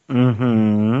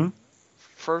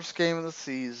 First game of the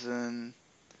season.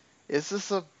 Is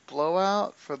this a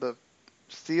blowout for the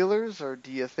Steelers, or do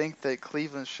you think that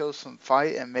Cleveland shows some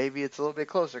fight and maybe it's a little bit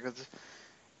closer? Because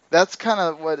that's kind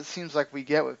of what it seems like we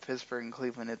get with Pittsburgh and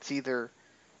Cleveland. It's either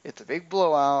it's a big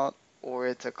blowout or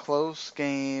it's a close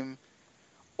game,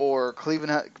 or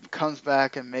Cleveland comes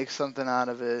back and makes something out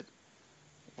of it.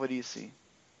 What do you see?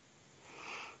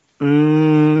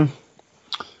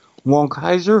 While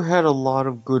Kaiser had a lot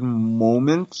of good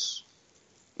moments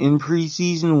in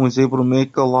preseason, was able to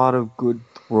make a lot of good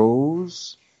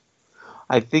throws,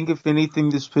 I think if anything,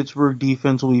 this Pittsburgh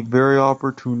defense will be very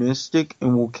opportunistic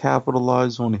and will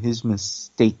capitalize on his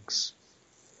mistakes.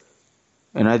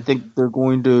 And I think they're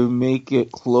going to make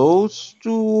it close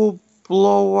to a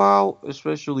blowout,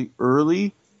 especially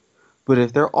early. But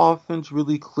if their offense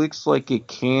really clicks like it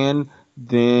can,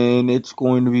 then it's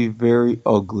going to be very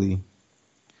ugly.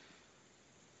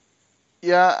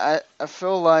 Yeah, I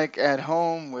feel like at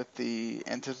home with the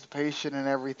anticipation and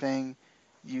everything,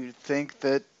 you'd think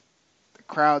that the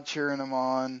crowd cheering them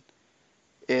on,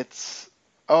 it's,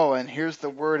 oh, and here's the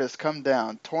word has come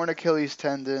down. Torn Achilles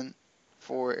tendon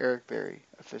for Eric Berry,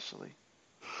 officially.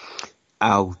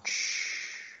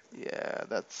 Ouch. Yeah,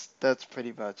 that's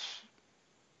pretty much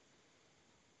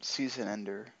season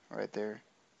ender right there.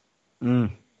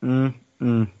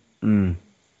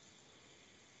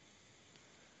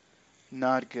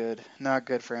 Not good. Not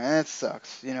good for him. And it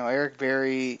sucks. You know, Eric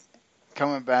Berry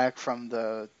coming back from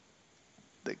the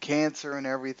cancer and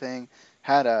everything,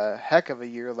 had a heck of a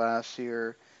year last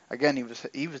year. Again,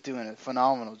 he was doing a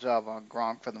phenomenal job on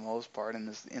Gronk for the most part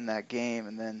in that game,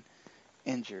 and then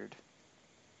injured.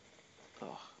 Ugh.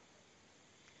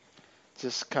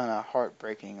 Just kind of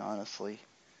heartbreaking, honestly.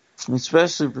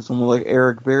 Especially for someone like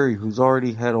Eric Berry, who's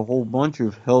already had a whole bunch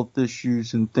of health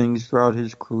issues and things throughout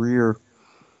his career.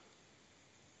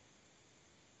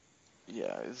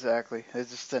 Yeah, exactly.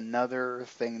 It's just another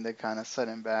thing that kind of set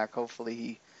him back. Hopefully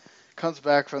he comes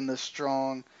back from this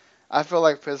strong. I feel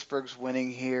like Pittsburgh's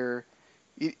winning here.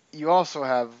 You also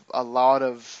have a lot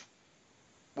of,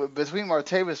 between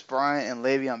Martavis Bryant and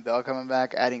Le'Veon Bell coming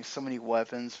back, adding so many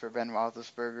weapons for Ben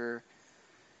Roethlisberger.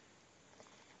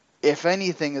 If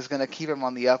anything is going to keep him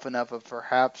on the up and up of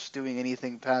perhaps doing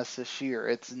anything past this year,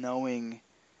 it's knowing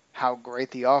how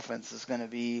great the offense is going to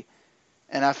be.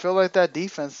 And I feel like that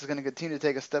defense is going to continue to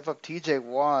take a step up. TJ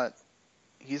Watt,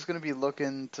 he's going to be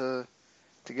looking to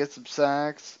get some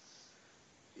sacks.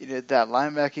 You know, that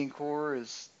linebacking core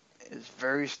is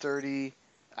very sturdy.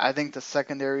 I think the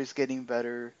secondary is getting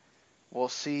better. We'll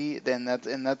see.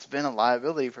 That's been a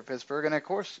liability for Pittsburgh. And of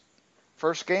course,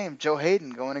 first game, Joe Hayden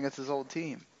going against his old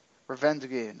team. Revenge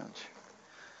game.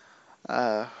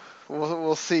 Uh,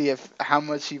 we'll see if how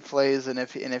much he plays and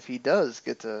if he does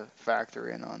get to factor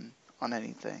in on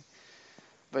anything.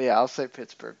 But yeah, I'll say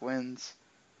Pittsburgh wins.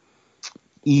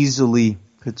 Easily,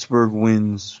 Pittsburgh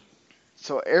wins.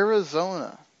 So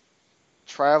Arizona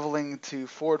traveling to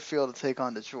Ford Field to take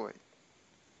on Detroit.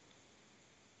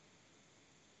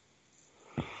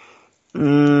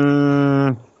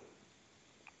 Can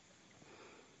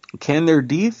their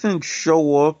defense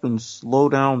show up and slow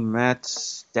down Matt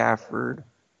Stafford?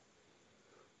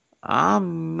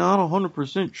 I'm not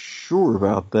 100% sure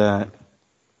about that.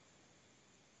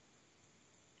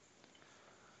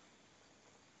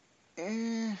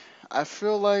 I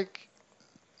feel like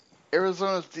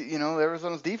Arizona's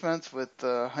defense with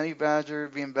Honey Badger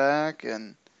being back,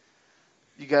 and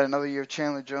you got another year of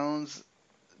Chandler Jones.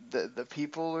 The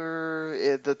people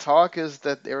are the talk is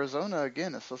that Arizona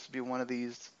again is supposed to be one of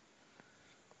these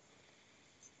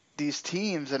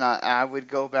teams, and I would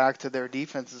go back to their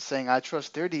defense and saying I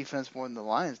trust their defense more than the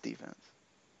Lions' defense.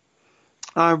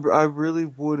 I really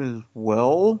would as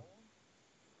well.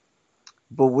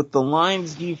 But with the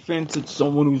Lions defense, it's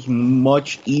someone who's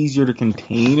much easier to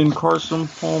contain in Carson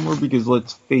Palmer because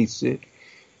let's face it,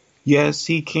 yes,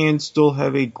 he can still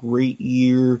have a great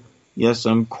year. Yes,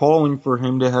 I'm calling for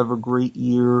him to have a great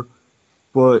year.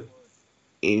 But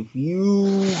if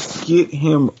you get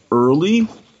him early,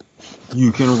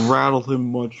 you can rattle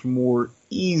him much more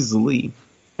easily.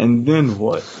 And then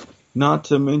what? Not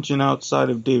to mention outside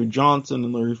of David Johnson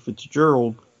and Larry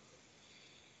Fitzgerald,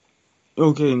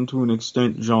 okay, and to an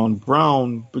extent John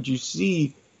Brown, but you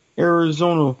see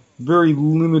Arizona very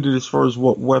limited as far as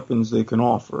what weapons they can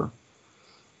offer.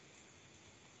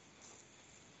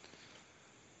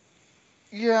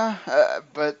 Yeah,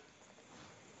 but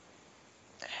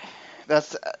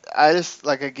I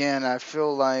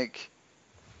feel like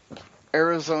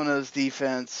Arizona's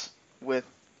defense with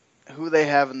who they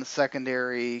have in the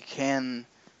secondary can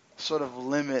sort of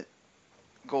limit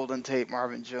Golden Tate,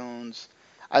 Marvin Jones.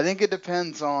 I think it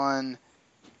depends on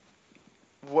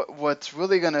what's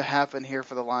really going to happen here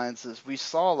for the Lions is we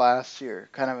saw last year,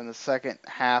 kind of in the second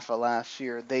half of last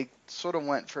year, they sort of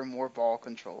went for more ball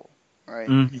control, right?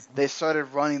 Mm-hmm. They started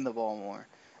running the ball more.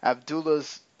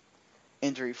 Abdullah's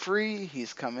injury-free.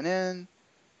 He's coming in.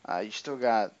 You still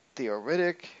got Theo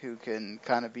Riddick, who can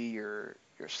kind of be your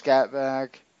scat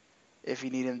back if you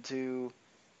need him to.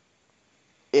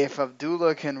 If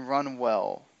Abdullah can run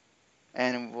well,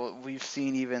 and we've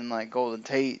seen even like Golden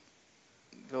Tate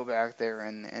go back there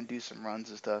and do some runs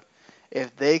and stuff.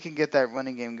 If they can get that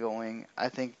running game going, I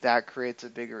think that creates a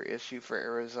bigger issue for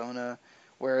Arizona.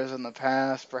 Whereas in the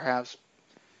past, perhaps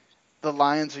the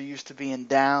Lions are used to being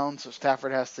down, so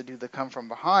Stafford has to do the come from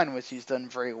behind, which he's done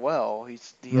very well. He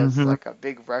has like a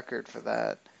big record for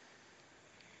that.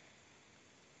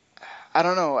 I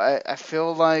don't know. I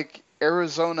feel like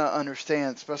Arizona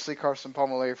understands, especially Carson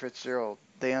Palmer, Larry Fitzgerald.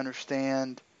 They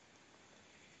understand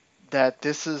that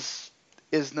this is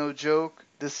no joke.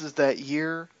 This is that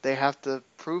year. They have to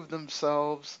prove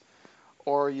themselves,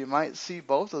 or you might see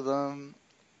both of them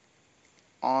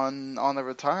on the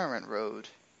retirement road.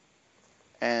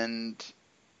 And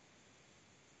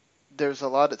there's a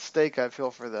lot at stake, I feel,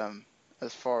 for them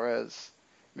as far as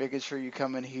making sure you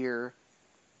come into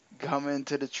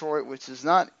Detroit, which is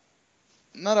not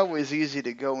always easy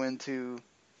to go into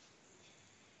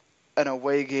an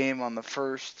away game on the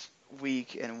first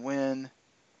week and win.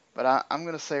 But I'm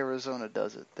going to say Arizona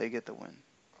does it. They get the win.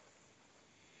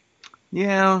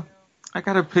 Yeah, I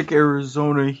got to pick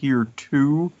Arizona here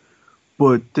too,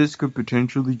 but this could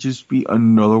potentially just be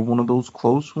another one of those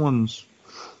close ones.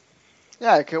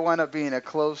 Yeah, it could wind up being a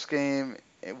close game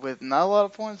with not a lot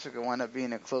of points. It could wind up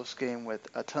being a close game with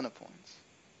a ton of points.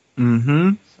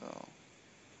 Mm-hmm. So,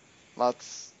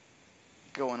 lots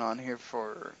going on here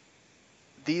for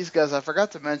these guys. I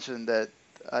forgot to mention that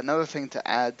another thing to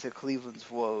add to Cleveland's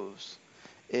woes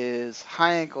is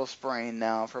high ankle sprain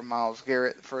now for Myles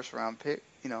Garrett, first round pick,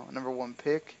 number 1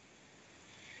 pick.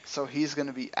 So he's going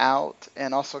to be out.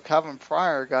 And also Calvin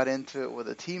Pryor got into it with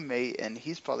a teammate, and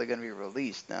he's probably going to be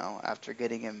released now after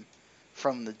getting him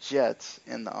from the Jets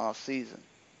in the offseason.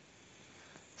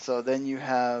 So then you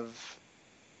have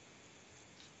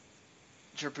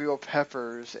Jabril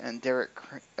Peppers and Derek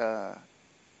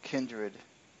Kindred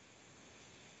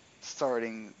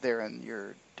starting there in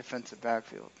your defensive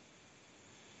backfield.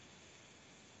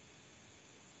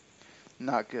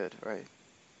 Not good, right?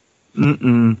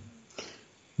 Mm-mm.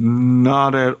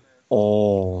 Not at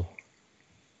all.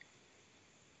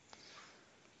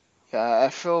 Yeah, I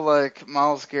feel like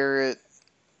Myles Garrett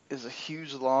is a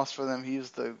huge loss for them.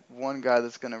 He's the one guy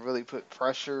that's going to really put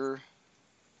pressure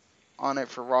on it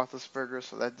for Roethlisberger,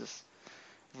 so that just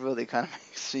really kind of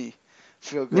makes me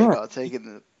feel good Yeah, about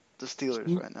taking the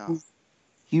Steelers right now.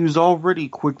 he was already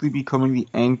quickly becoming the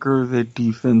anchor of that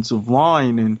defensive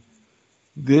line, and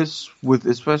this,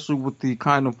 especially with the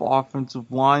kind of offensive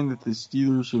line that the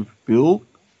Steelers have built,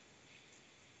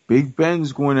 Big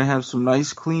Ben's going to have some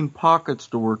nice clean pockets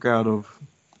to work out of.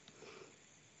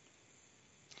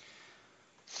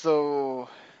 So,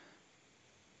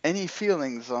 any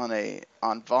feelings on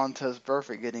Vontaze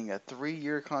Burfict getting a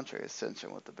 3-year contract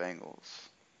extension with the Bengals?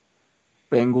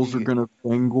 Bengals are going to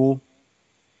Bengal.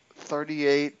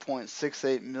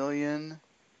 $38.68 million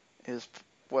is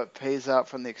what pays out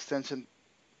from the extension,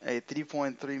 a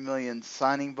 $3.3 million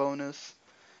signing bonus,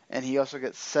 and he also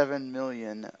gets $7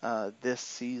 million this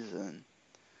season.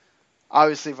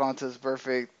 Obviously, Vontaze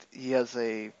Burfict, he has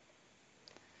a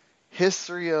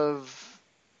history of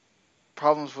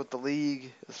problems with the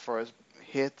league as far as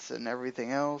hits and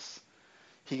everything else.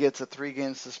 He gets a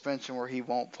 3-game suspension where he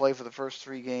won't play for the first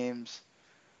 3 games.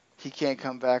 He can't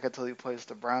come back until he plays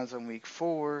the Browns in week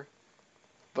 4.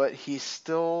 But he's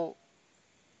still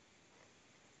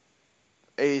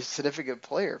a significant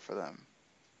player for them,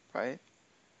 right?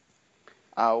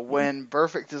 When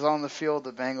Burfict is on the field,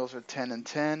 the Bengals are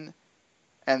 10-10,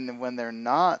 and when they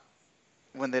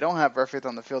don't have Burfict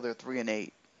on the field, they're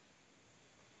 3-8.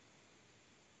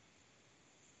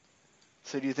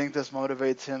 So do you think this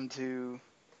motivates him to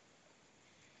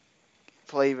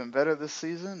play even better this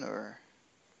season, or?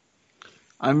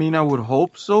 I mean, I would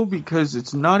hope so, because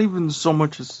it's not even so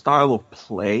much a style of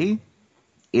play,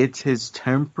 it's his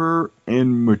temper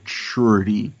and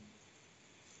maturity.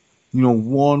 You know,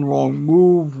 one wrong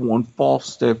move, one false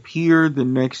step here, the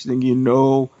next thing you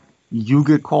know, you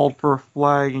get called for a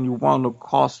flag and you wound up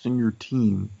costing your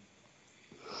team.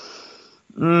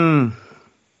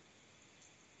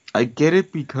 I get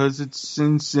it because it's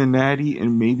Cincinnati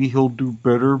and maybe he'll do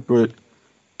better, but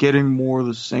getting more of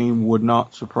the same would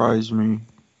not surprise me.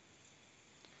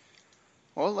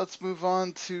 Well, let's move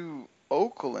on to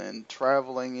Oakland,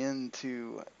 traveling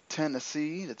into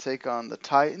Tennessee to take on the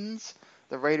Titans.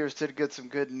 The Raiders did get some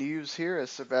good news here as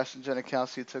Sebastian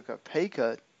Janikowski took a pay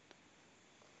cut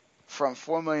from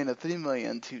 $4 million to $3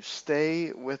 million to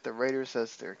stay with the Raiders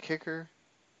as their kicker.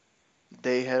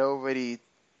 They had already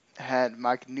had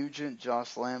Mike Nugent,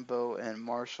 Josh Lambo, and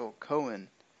Marshall Cohen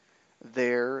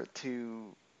there to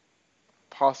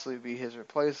possibly be his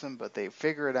replacement, but they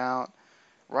figured out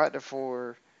right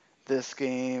before this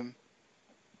game.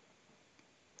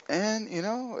 And,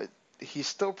 he's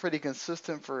still pretty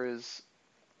consistent for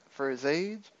his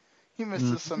age. He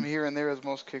misses some here and there, as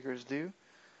most kickers do.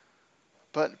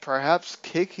 But perhaps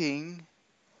kicking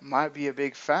might be a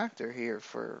big factor here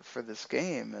for this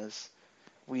game, as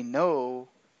we know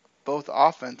both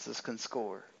offenses can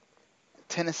score.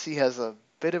 Tennessee has a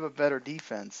bit of a better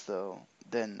defense, though,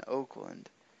 than Oakland.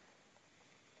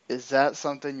 Is that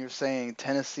something you're saying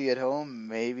Tennessee at home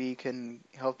maybe can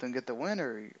help them get the win,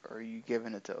 or are you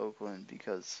giving it to Oakland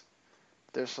because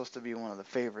they're supposed to be one of the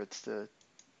favorites to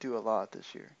do a lot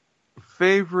this year?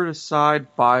 Favorite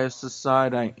aside, bias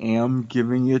aside, I am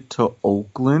giving it to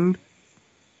Oakland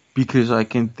because I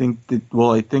think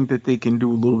that they can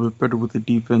do a little bit better with the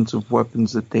defensive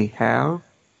weapons that they have.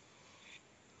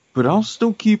 But I'll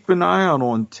still keep an eye out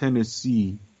on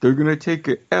Tennessee. They're going to take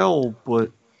an L,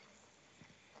 but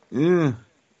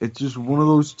it's just one of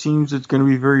those teams that's going to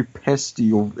be very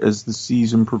pesty as the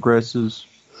season progresses.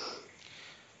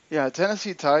 Yeah,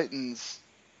 Tennessee Titans,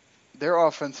 their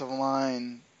offensive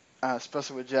line,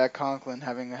 especially with Jack Conklin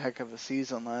having a heck of a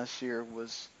season last year,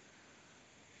 was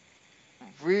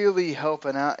really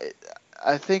helping out.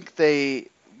 I think they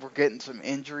were getting some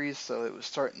injuries, so it was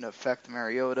starting to affect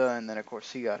Mariota, and then, of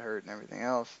course, he got hurt and everything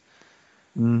else.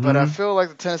 Mm-hmm. But I feel like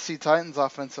the Tennessee Titans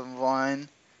offensive line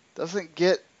doesn't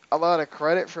get a lot of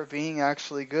credit for being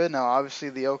actually good. Now, obviously,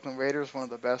 the Oakland Raiders, one of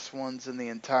the best ones in the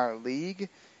entire league,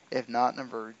 if not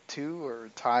number 2 or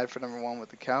tied for number 1 with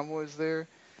the Cowboys there.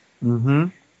 Mm-hmm.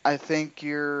 I think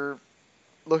you're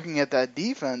looking at that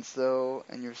defense, though,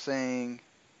 and you're saying,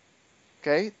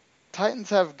 okay, Titans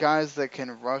have guys that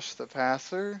can rush the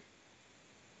passer.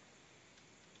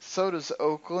 So does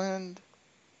Oakland.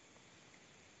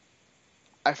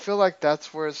 I feel like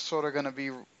that's where it's sort of going to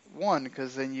be one,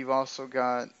 because then you've also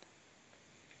got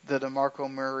the DeMarco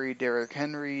Murray, Derrick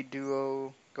Henry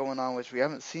duo going on, which we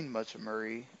haven't seen much of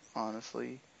Murray,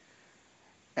 honestly.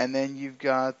 And then you've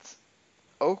got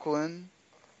Oakland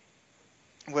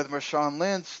with Marshawn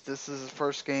Lynch. This is his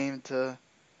first game to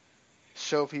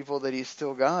show people that he's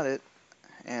still got it,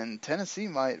 and Tennessee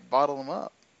might bottle him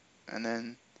up. And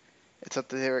then it's up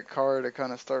to Derek Carr to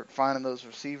kind of start finding those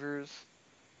receivers.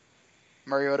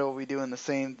 Mariota will be doing the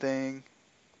same thing.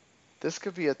 this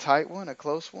could be a tight one, a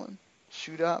close one,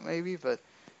 shootout maybe. But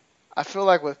I feel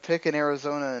like with picking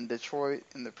Arizona and Detroit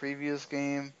in the previous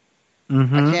game,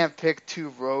 I can't pick two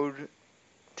road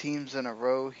teams in a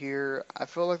row here. I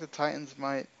feel like the Titans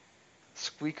might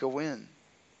squeak a win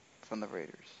from the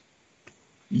Raiders.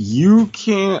 You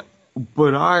can't,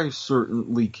 but I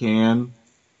certainly can.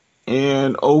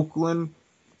 And Oakland,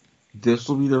 this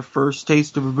will be their first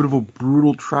taste of a bit of a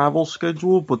brutal travel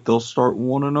schedule, but they'll start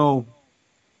 1-0.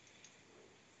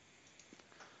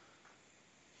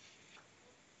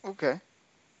 Okay.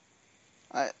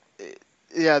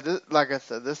 Like I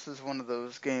said, this is one of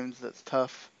those games that's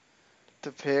tough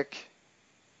to pick.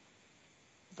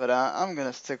 But I'm going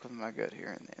to stick with my gut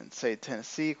here and say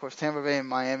Tennessee. Of course, Tampa Bay and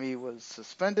Miami was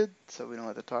suspended, so we don't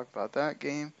have to talk about that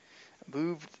game.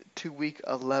 Moved to Week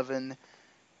 11.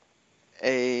 Two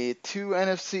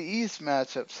NFC East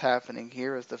matchups happening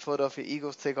here as the Philadelphia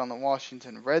Eagles take on the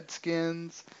Washington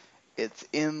Redskins. It's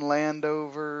in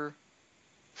Landover,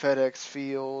 FedEx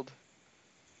Field.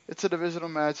 It's a divisional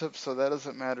matchup, so that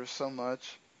doesn't matter so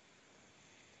much.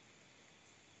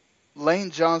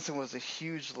 Lane Johnson was a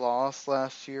huge loss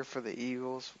last year for the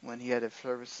Eagles when he had a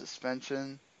service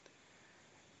suspension.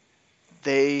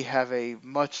 They have a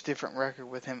much different record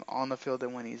with him on the field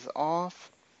than when he's off.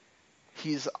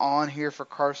 He's on here for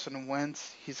Carson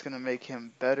Wentz. He's going to make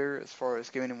him better as far as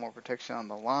giving him more protection on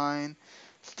the line.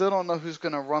 Still don't know who's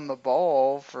going to run the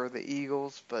ball for the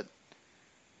Eagles, but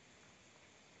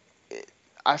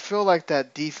I feel like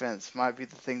that defense might be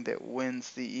the thing that wins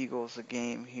the Eagles a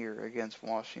game here against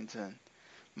Washington.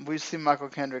 We've seen Michael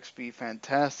Kendricks be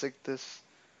fantastic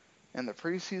in the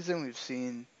preseason. We've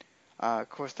seen, of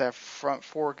course, that front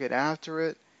four get after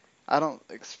it. I don't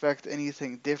expect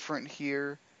anything different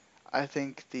here. I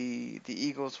think the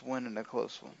Eagles win in a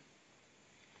close one.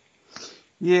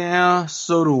 Yeah,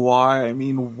 so do I. I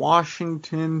mean,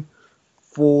 Washington,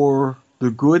 for the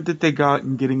good that they got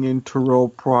in getting in Terrell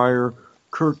Pryor,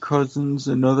 Kirk Cousins,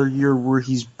 another year where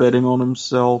he's betting on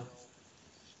himself.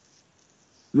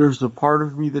 There's a part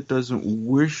of me that doesn't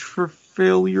wish for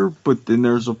failure, but then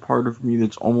there's a part of me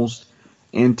that's almost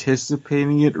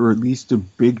anticipating it, or at least a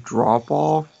big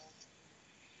drop-off.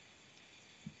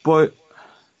 But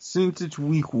since it's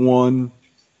week 1,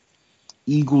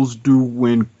 Eagles do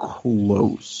win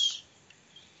close.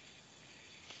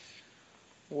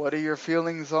 What are your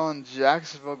feelings on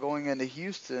Jacksonville going into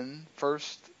Houston?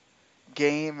 First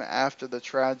game after the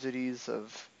tragedies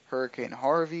of Hurricane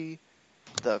Harvey.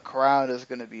 The crowd is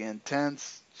going to be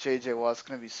intense. J.J. Watt's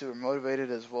going to be super motivated,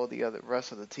 as will the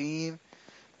rest of the team.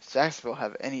 Does Jacksonville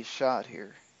have any shot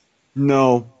here?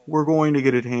 No, we're going to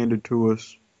get it handed to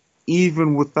us.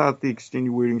 Even without the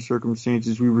extenuating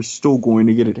circumstances, we were still going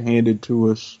to get it handed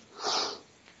to us.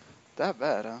 That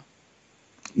bad, huh?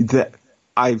 That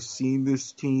I've seen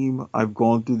this team. I've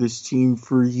gone through this team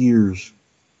for years.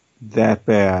 That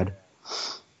bad.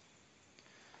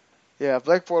 Yeah, if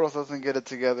Blake Bortles doesn't get it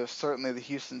together, certainly the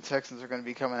Houston Texans are going to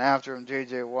be coming after him.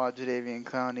 J.J. Watt, Jadeveon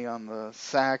Clowney on the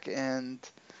sack end.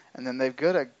 And then they've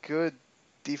got a good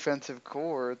defensive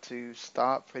core to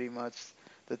stop pretty much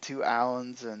the two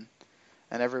Allens and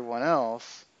everyone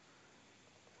else.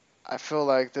 I feel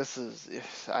like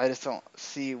I just don't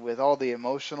see, with all the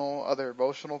other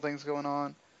emotional things going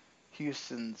on,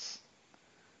 Houston's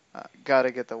got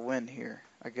to get the win here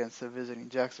against the visiting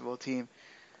Jacksonville team.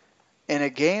 In a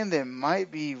game that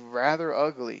might be rather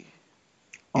ugly.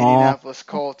 Indianapolis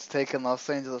Colts taking Los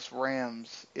Angeles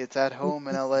Rams. It's at home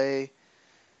in L.A.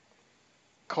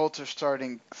 Colts are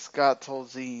starting Scott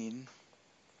Tolzien.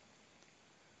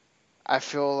 I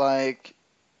feel like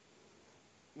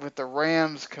with the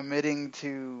Rams committing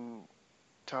to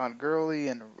Todd Gurley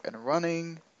and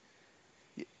running,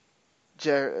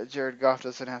 Jared Goff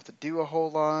doesn't have to do a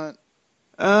whole lot.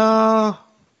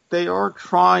 They are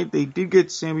trying. They did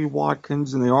get Sammy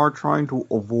Watkins, and they are trying to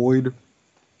avoid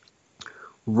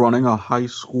running a high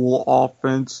school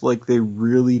offense like they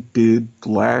really did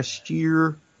last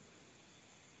year.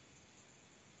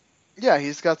 Yeah,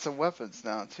 he's got some weapons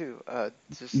now, too.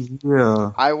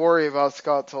 Yeah. I worry about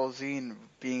Scott Tolzien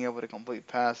being able to complete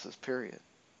passes, period.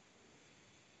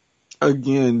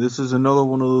 Again, this is another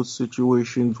one of those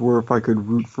situations where if I could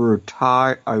root for a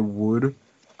tie, I would.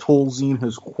 Tolzien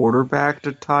has quarterbacked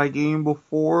a tie game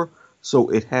before, so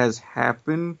it has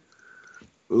happened.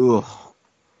 Ugh.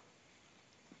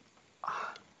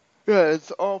 Yeah, it's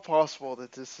all possible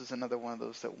that this is another one of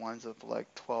those that winds up like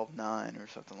 12-9 or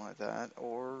something like that,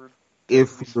 or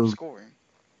some scoring.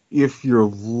 If you're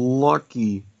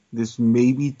lucky, this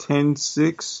may be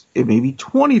 10-6, it may be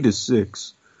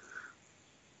 20-6.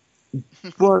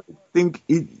 But I think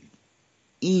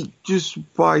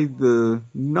just by the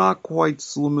not quite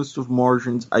slimmest of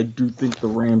margins, I do think the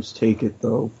Rams take it,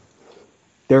 though.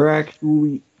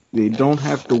 They don't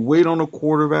have to wait on a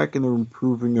quarterback, and they're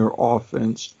improving their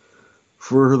offense.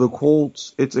 For the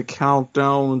Colts, it's a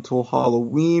countdown until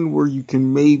Halloween where you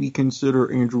can maybe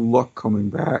consider Andrew Luck coming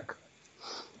back.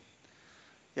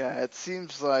 Yeah, it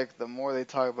seems like the more they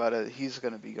talk about it, he's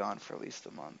going to be gone for at least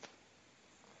a month.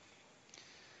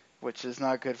 Which is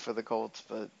not good for the Colts,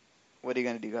 but what are you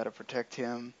going to do? You got to protect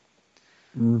him.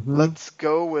 Mm-hmm. Let's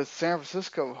go with San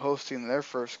Francisco hosting their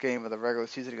first game of the regular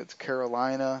season against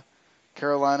Carolina.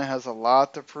 Carolina has a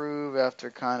lot to prove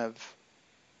after kind of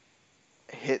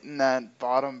hitting that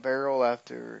bottom barrel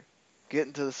after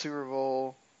getting to the Super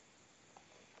Bowl.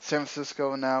 San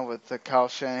Francisco now with Kyle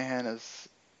Shanahan as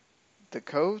the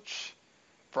coach.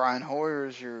 Brian Hoyer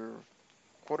is your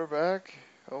quarterback.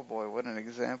 Oh boy, what an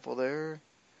example there.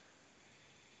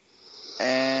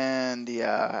 And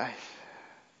yeah,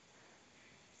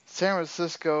 San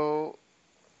Francisco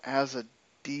has a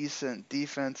decent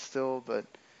defense still, but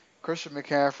Christian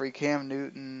McCaffrey, Cam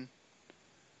Newton,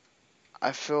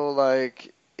 I feel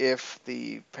like if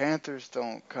the Panthers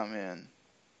don't come in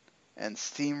and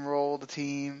steamroll the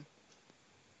team,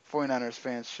 49ers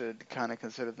fans should kind of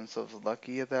consider themselves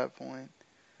lucky at that point.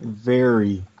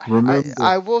 Very. Remember,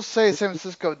 I will say San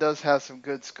Francisco does have some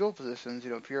good skill positions.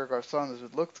 Pierre Garçon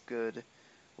has looked good.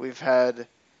 We've had,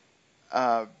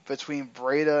 between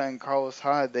Breda and Carlos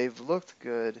Hyde, they've looked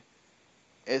good.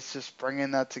 It's just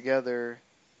bringing that together.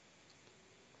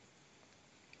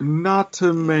 not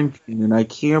to mention, and I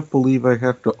can't believe I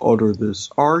have to utter this,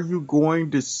 are you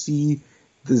going to see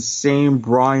the same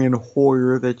Brian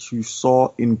Hoyer that you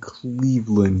saw in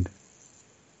Cleveland?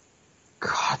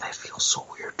 God, that feels so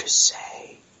weird to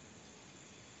say.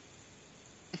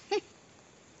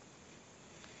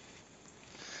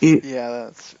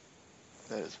 Yeah,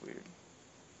 that is weird.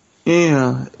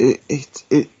 Yeah,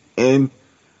 and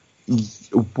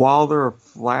while there are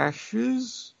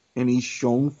flashes, and he's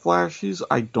shown flashes,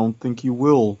 I don't think he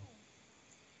will.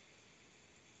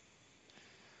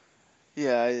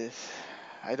 Yeah,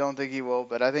 I don't think he will,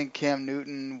 but I think Cam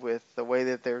Newton, with the way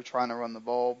that they're trying to run the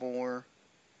ball more,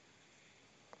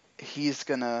 he's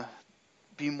going to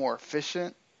be more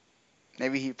efficient.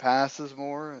 Maybe he passes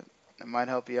more. It might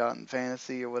help you out in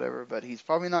fantasy or whatever, but he's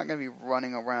probably not going to be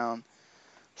running around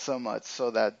so much. So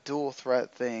that dual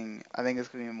threat thing, I think, is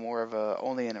going to be more of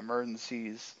only in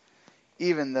emergencies.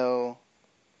 Even then,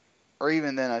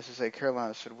 I should say,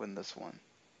 Carolina should win this one.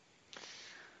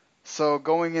 So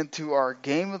going into our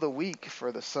game of the week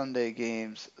for the Sunday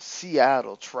games,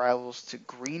 Seattle travels to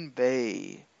Green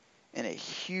Bay in a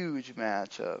huge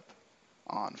matchup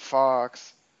on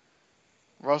Fox.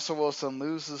 Russell Wilson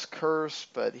loses curse,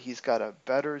 but he's got a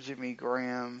better Jimmy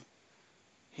Graham.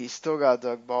 He's still got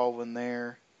Doug Baldwin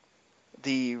there.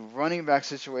 The running back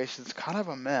situation is kind of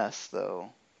a mess, though.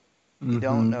 You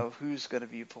don't know who's going to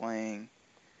be playing.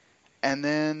 And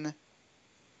then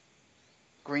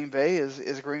Green Bay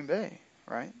is Green Bay,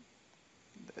 right?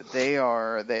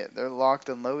 They're locked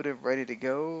and loaded, ready to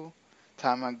go.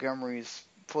 Ty Montgomery's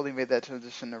fully made that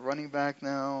transition to running back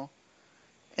now.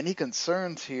 Any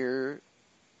concerns here?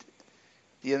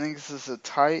 Do you think this is a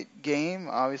tight game?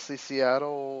 Obviously,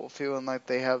 Seattle feeling like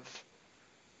they have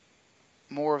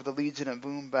more of the Legion of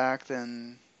Boom back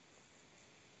than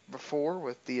before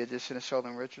with the addition of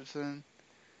Sheldon Richardson.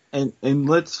 And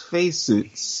let's face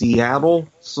it, Seattle,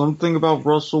 something about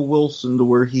Russell Wilson to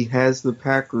where he has the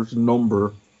Packers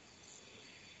number.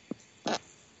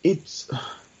 It's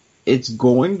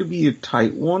going to be a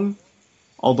tight one,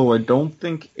 although I don't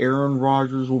think Aaron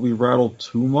Rodgers will be rattled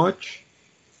too much.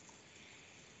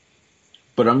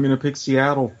 But I'm going to pick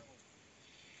Seattle.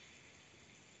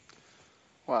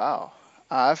 Wow.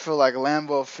 I feel like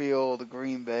Lambeau Field,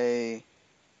 Green Bay.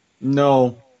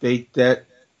 No, they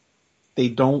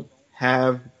don't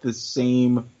have the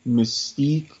same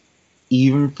mystique,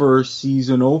 even for a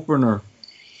season opener.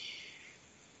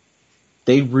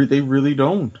 They really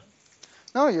don't.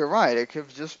 No, you're right. It could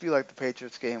just be like the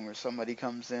Patriots game where somebody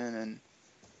comes in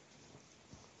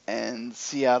and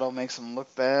Seattle makes them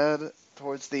look bad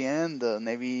towards the end.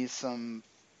 Maybe some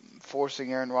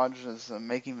forcing Aaron Rodgers into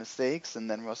making mistakes, and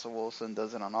then Russell Wilson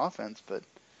does it on offense. But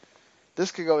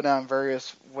this could go down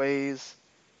various ways.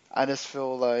 I just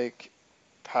feel like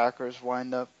Packers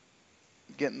wind up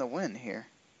getting the win here.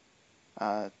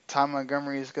 Ty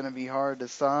Montgomery is going to be hard to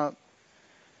stop.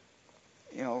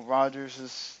 Rodgers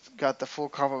has got the full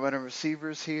complement of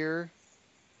receivers here.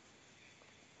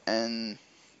 And,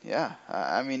 yeah,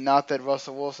 I mean, not that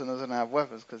Russell Wilson doesn't have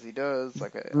weapons, because he does,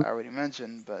 like I already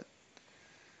mentioned, but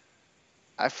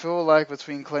I feel like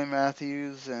between Clay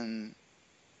Matthews and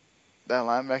that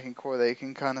linebacking core, they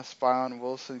can kind of spy on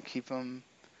Wilson, keep him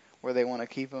where they want to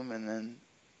keep him, and then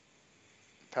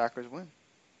Packers win.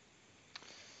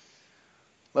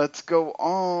 Let's go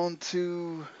on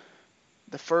to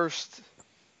the first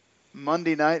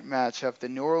Monday night matchup. The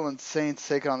New Orleans Saints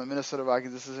take on the Minnesota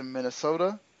Vikings. This is in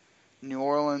Minnesota. New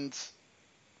Orleans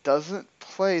doesn't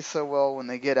play so well when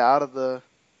they get out of the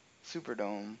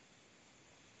Superdome.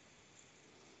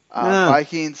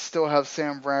 Vikings still have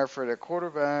Sam Bradford at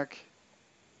quarterback.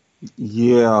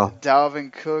 Yeah.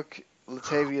 Dalvin Cook,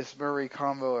 Latavius Murray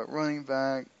combo at running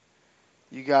back.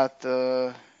 You got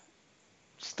the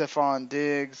Stephon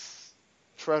Diggs,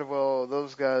 Treadwell,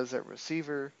 those guys at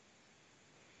receiver.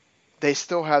 They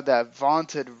still have that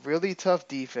vaunted, really tough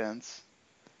defense.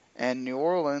 And New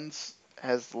Orleans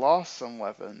has lost some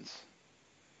weapons.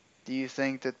 Do you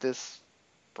think that this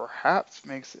perhaps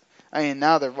makes it... I mean,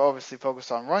 now they're obviously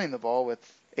focused on running the ball with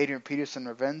Adrian Peterson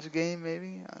revenge game,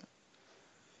 maybe?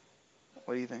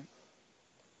 What do you think?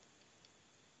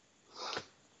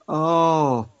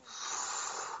 Oh.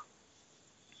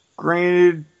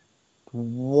 Granted,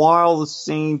 while the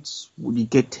Saints, when you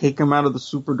take them out of the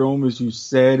Superdome, as you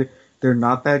said, they're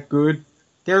not that good,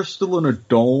 they're still in a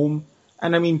dome.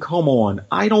 And I mean, come on.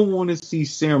 I don't want to see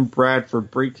Sam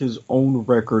Bradford break his own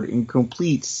record and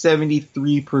complete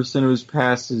 73% of his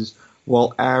passes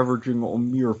while averaging a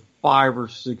mere 5 or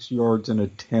 6 yards an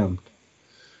attempt.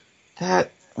 They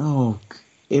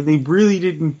really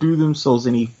didn't do themselves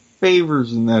any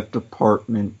favors in that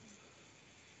department.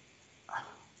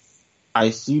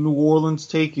 I see New Orleans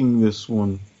taking this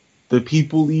one. The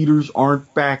people eaters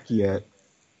aren't back yet.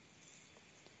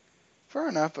 Fair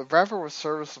enough, but Bradford was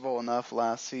serviceable enough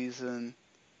last season.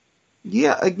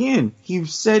 Yeah, again, he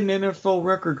set an NFL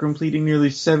record completing nearly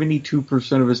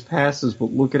 72% of his passes,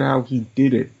 but look at how he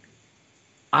did it.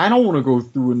 I don't want to go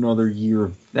through another year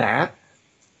of that.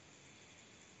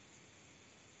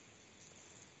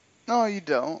 No, you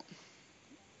don't.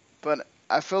 But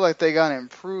I feel like they got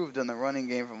improved in the running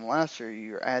game from last year.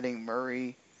 You're adding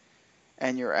Murray,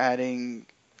 and you're adding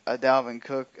a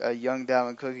young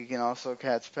Dalvin Cook. He can also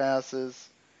catch passes.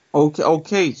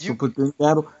 Okay. But then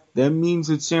that means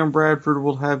that Sam Bradford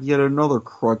will have yet another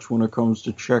crutch when it comes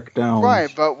to check downs.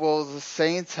 Right, but will the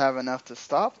Saints have enough to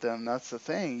stop them? That's the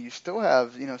thing. You still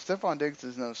have, Stephon Diggs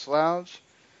is no slouch.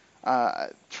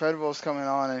 Treadwell's coming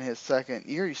on in his second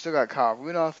year. You still got Kyle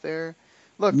Rudolph there.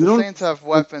 Look, the Saints have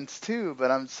weapons too,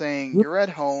 but I'm saying you're at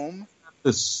home.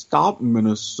 To stop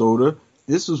Minnesota,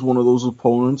 this is one of those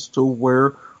opponents to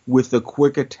where with a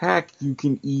quick attack you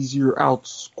can easier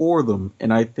outscore them,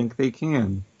 and I think they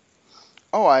can.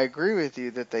 Oh, I agree with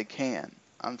you that they can.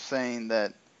 I'm saying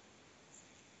that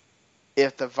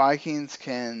if the Vikings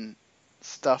can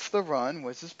stuff the run,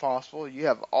 which is possible, you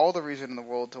have all the reason in the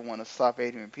world to want to stop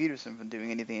Adrian Peterson from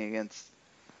doing anything against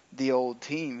the old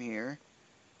team here,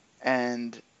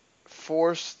 and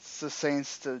force the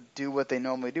Saints to do what they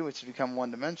normally do, which is become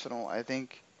one-dimensional. I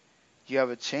think you have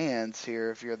a chance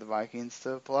here if you're the Vikings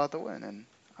to pull out the win, and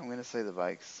I'm going to say the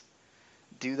Vikes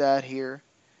do that here.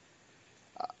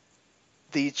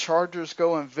 The Chargers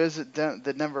go and visit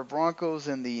the Denver Broncos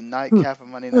in the nightcap of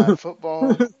Monday Night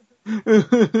Football.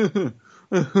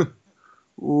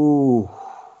 Ooh.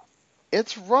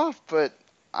 It's rough, but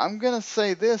I'm going to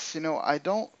say this, I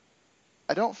don't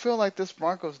feel like this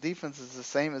Broncos defense is the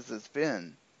same as it's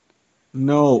been.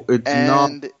 No, it's not.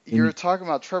 And you're talking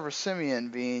about Trevor Siemian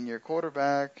being your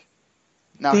quarterback.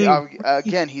 Now,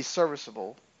 again, he's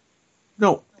serviceable.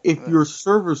 No, if you're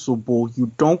serviceable, you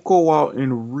don't go out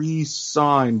and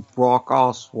re-sign Brock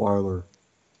Osweiler.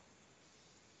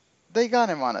 They got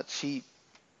him on a cheap,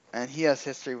 and he has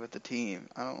history with the team.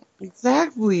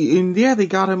 Exactly, and yeah, they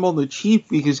got him on the cheap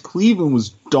because Cleveland was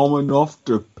dumb enough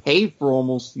to pay for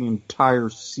almost the entire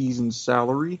season's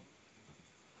salary.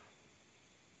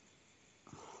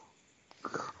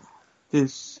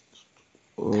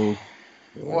 Well,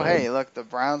 hey, look, the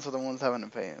Browns are the ones having to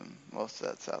pay him most of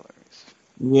that salaries.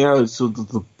 Yeah, so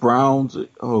the Browns,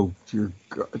 oh dear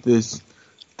God,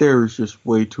 there's just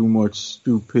way too much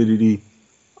stupidity.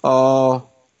 Phillip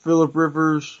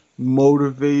Rivers,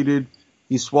 motivated,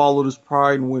 he swallowed his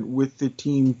pride and went with the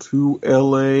team to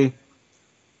LA.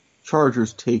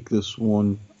 Chargers take this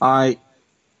one.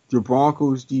 The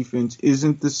Broncos defense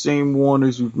isn't the same one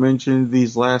as we've mentioned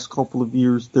these last couple of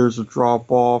years. There's a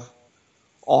drop-off.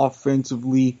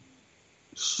 Offensively,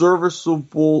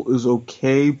 serviceable is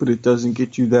okay, but it doesn't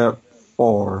get you that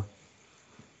far.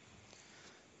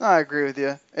 No, I agree with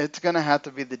you. It's going to have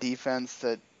to be the defense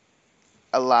that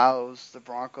allows the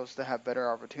Broncos to have better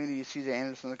opportunities. CJ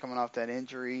Anderson coming off that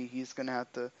injury. He's going to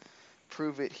have to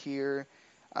prove it here.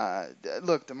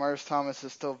 Look, Demaryius Thomas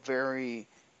is still very,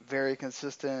 very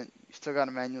consistent. You still got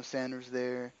Emmanuel Sanders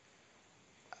there.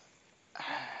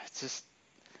 It's just,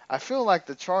 I feel like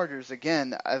the Chargers,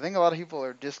 again, I think a lot of people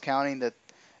are discounting that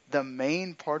the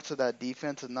main parts of that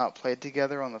defense have not played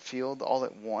together on the field all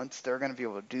at once. They're going to be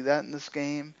able to do that in this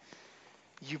game.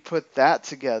 You put that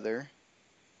together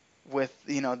with,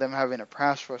 them having a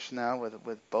pass rush now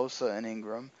with Bosa and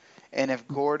Ingram. And if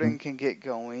Gordon can get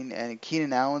going and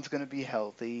Keenan Allen's going to be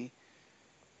healthy,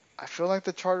 I feel like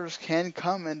the Chargers can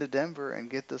come into Denver and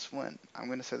get this win. I'm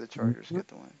going to say the Chargers get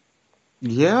the win.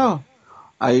 Yeah.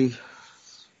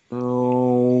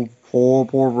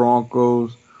 Poor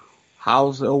Broncos.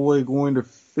 How's Elway going to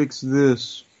fix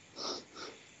this?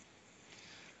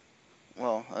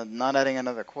 Well, not adding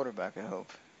another quarterback, I hope.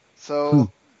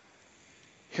 So,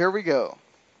 here we go.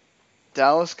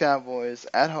 Dallas Cowboys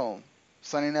at home.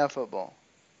 Sunday Night Football.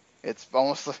 It's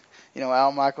almost like,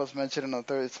 Al Michaels mentioned it on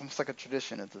Thursday. It's almost like a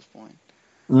tradition at this point.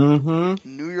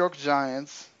 Mm-hmm. New York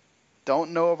Giants.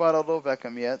 Don't know about Odell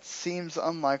Beckham yet. Seems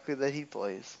unlikely that he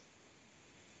plays.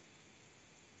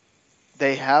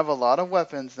 They have a lot of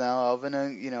weapons now.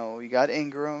 Alvin, you got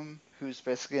Ingram, who's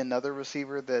basically another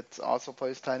receiver that also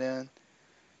plays tight end.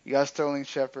 You got Sterling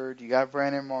Shepard. You got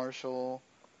Brandon Marshall.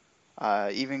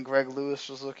 Even Greg Lewis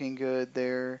was looking good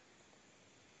there.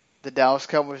 The Dallas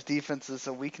Cowboys defense is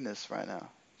a weakness right now.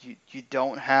 You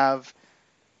don't have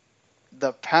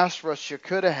the pass rush you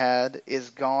could have had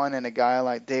is gone, and a guy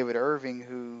like David Irving,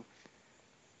 who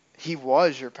he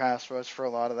was your pass rush for a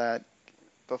lot of that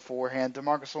beforehand.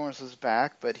 DeMarcus Lawrence is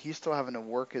back, but he's still having to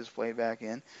work his way back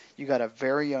in. You got a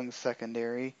very young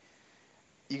secondary.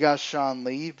 You got Sean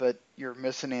Lee, but you're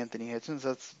missing Anthony Hitchens.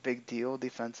 That's a big deal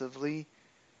defensively.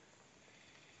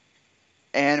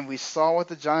 And we saw what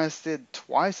the Giants did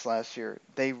twice last year.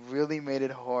 They really made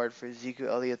it hard for Ezekiel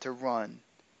Elliott to run.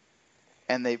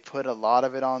 And they put a lot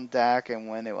of it on Dak, and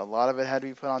a lot of it had to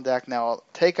be put on Dak. Now, I'll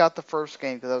take out the first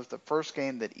game, because that was the first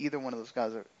game that either one of those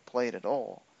guys played at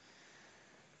all.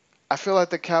 I feel like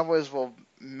the Cowboys will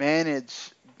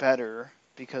manage better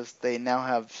because they now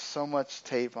have so much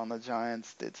tape on the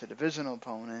Giants. It's a divisional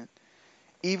opponent.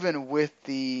 Even with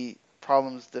the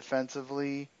problems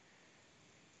defensively,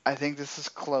 I think this is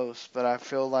close, but I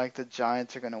feel like the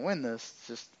Giants are going to win this.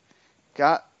 Just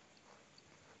got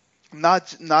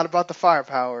not about the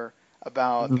firepower,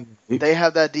 about they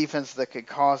have that defense that could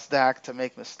cause Dak to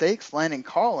make mistakes. Landon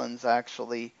Collins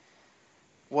actually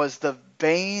was the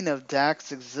bane of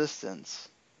Dak's existence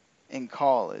in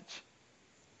college.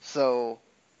 So,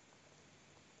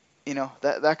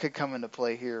 that could come into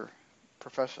play here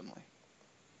professionally.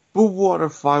 But what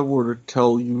if I were to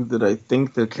tell you that I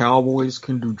think the Cowboys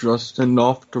can do just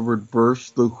enough to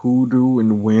reverse the hoodoo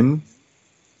and win?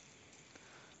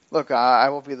 Look, I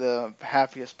will be the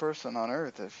happiest person on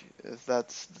earth if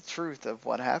that's the truth of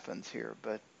what happens here.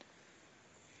 But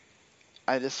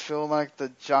I just feel like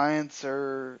the Giants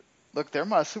are... Look, they're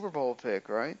my Super Bowl pick,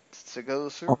 right? To go to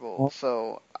the Super Bowl.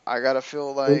 So I got to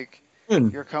feel like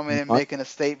you're coming in making a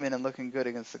statement and looking good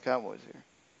against the Cowboys here.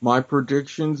 My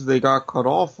predictions, they got cut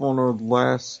off on our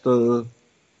last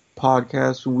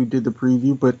podcast when we did the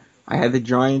preview, but I had the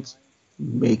Giants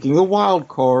making a wild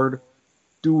card,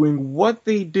 doing what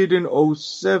they did in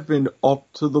 2007 up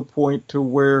to the point to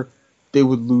where they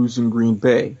would lose in Green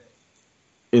Bay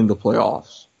in the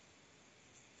playoffs.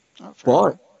 Oh,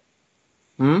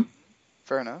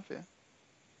 fair enough, yeah.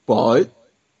 But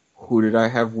who did I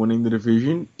have winning the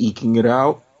division, eking it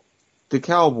out? The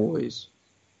Cowboys.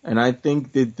 And I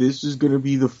think that this is going to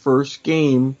be the first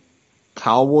game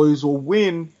Cowboys will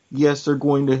win. Yes, they're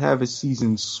going to have a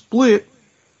season split,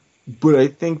 but I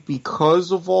think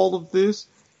because of all of this,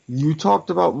 you talked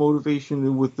about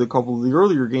motivation with a couple of the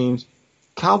earlier games.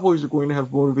 Cowboys are going to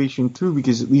have motivation too,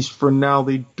 because at least for now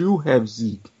they do have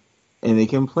Zeke, and they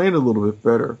can plan a little bit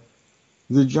better.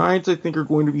 The Giants, I think, are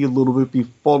going to be a little bit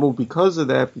befuddled because of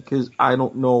that, because I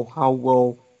don't know how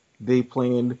well they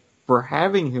planned for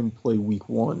having him play week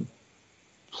 1.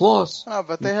 Plus... Oh,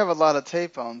 but they have a lot of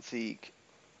tape on Zeke.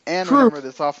 And true. Remember,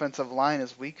 this offensive line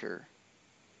is weaker.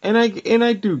 And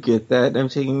I do get that, and I'm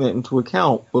taking that into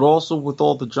account. But also with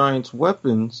all the Giants'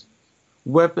 weapons,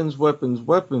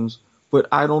 but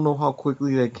I don't know how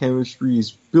quickly that chemistry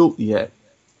is built yet.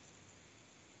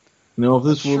 If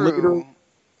this were later...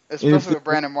 Especially with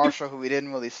Brandon Marshall, who we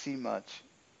didn't really see much.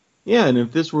 Yeah, and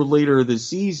if this were later this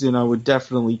season, I would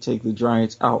definitely take the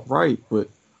Giants outright. But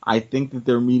I think that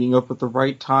they're meeting up at the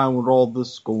right time with all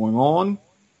this going on.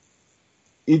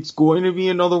 It's going to be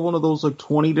another one of those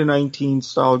 20-19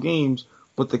 style games,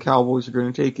 but the Cowboys are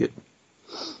going to take it.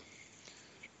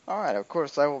 Alright, of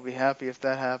course I will be happy if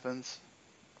that happens.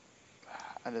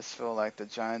 I just feel like the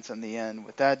Giants in the end,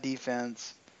 with that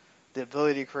defense, the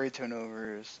ability to create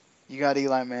turnovers, you got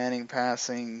Eli Manning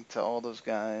passing to all those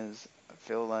guys. I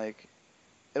feel like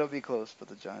it'll be close, but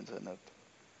the Giants end up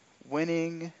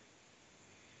winning.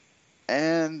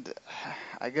 And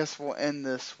I guess we'll end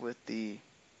this with the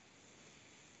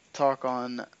talk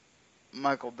on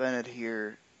Michael Bennett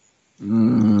here.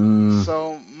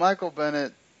 So Michael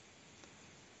Bennett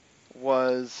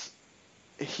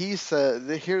he said,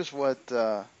 here's what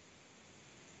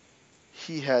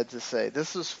he had to say.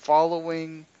 This is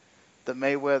following the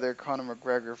Mayweather-Conor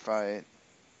McGregor fight.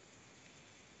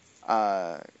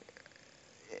 On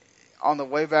the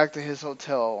way back to his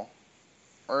hotel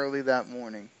early that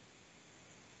morning,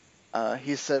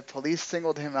 he said police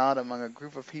singled him out among a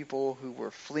group of people who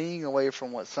were fleeing away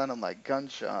from what sounded like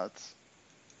gunshots.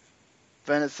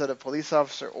 Bennett said a police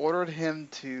officer ordered him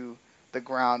to the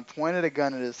ground, pointed a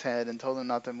gun at his head, and told him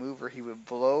not to move or he would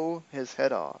blow his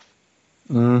head off.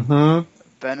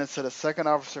 Bennett said a second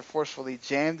officer forcefully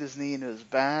jammed his knee into his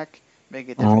back,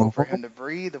 making it difficult for him to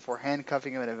breathe before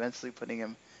handcuffing him and eventually putting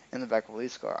him in the back of a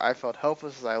police car. I felt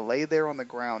helpless as I lay there on the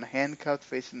ground, handcuffed,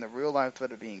 facing the real-life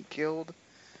threat of being killed.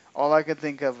 All I could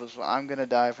think of was, I'm going to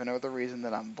die for no other reason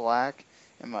than I'm black,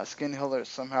 and my skin color is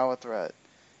somehow a threat.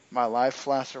 My life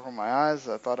flashed before my eyes as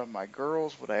I thought of my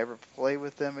girls. Would I ever play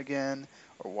with them again,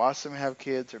 or watch them have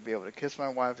kids, or be able to kiss my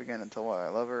wife again and tell her I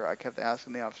love her? I kept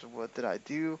asking the officer, what did I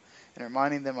do, and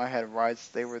reminding them I had rights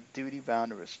they were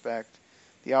duty-bound to respect.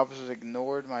 The officers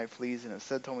ignored my pleas and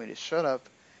instead told me to shut up,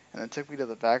 and then took me to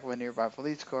the back of a nearby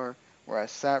police car, where I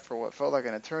sat for what felt like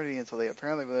an eternity until they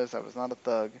apparently realized I was not a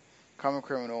thug, common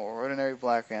criminal, or ordinary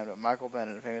black man, but Michael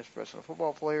Bennett, a famous professional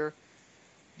football player.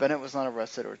 Bennett was not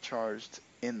arrested or charged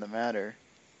in the matter.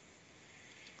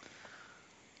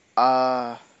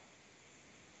 Yeah,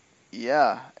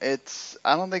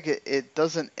 I don't think it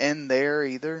doesn't end there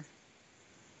either.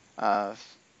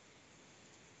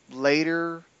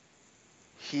 Later,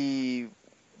 they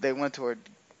went to a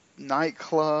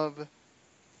nightclub.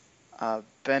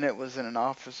 Bennett was in an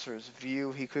officer's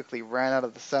view. He quickly ran out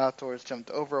of the south doors, jumped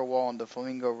over a wall onto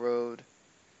Flamingo Road,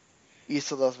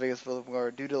 east of Las Vegas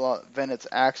Boulevard. Due to Bennett's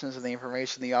actions and the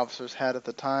information the officers had at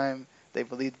the time, they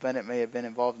believed Bennett may have been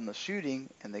involved in the shooting,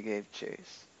 and they gave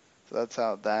chase. So that's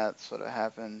how that sort of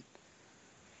happened.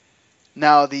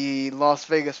 Now, the Las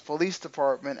Vegas Police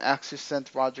Department actually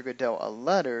sent Roger Goodell a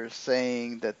letter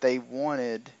saying that they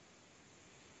wanted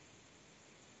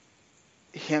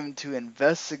him to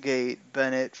investigate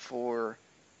Bennett for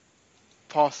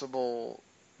possible,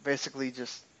 basically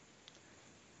just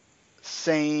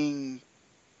saying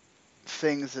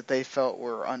things that they felt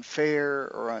were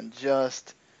unfair or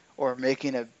unjust, or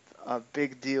making a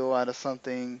big deal out of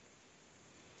something.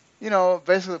 You know,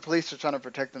 basically the police are trying to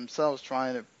protect themselves,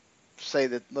 trying to say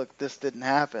that, look, this didn't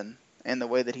happen, and the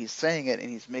way that he's saying it, and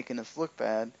he's making us look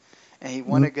bad. And he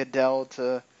wanted Goodell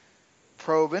to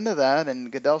probe into that,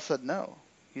 and Goodell said no.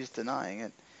 He's denying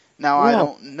it. Now, I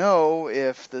don't know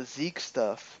if the Zeke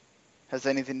stuff has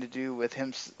anything to do with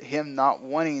him not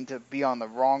wanting to be on the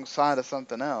wrong side of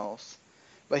something else.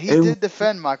 But he did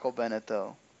defend Michael Bennett,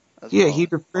 though. Yeah, he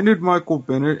defended Michael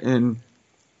Bennett, and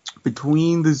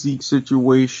between the Zeke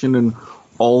situation and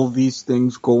all of these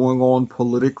things going on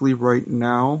politically right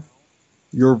now,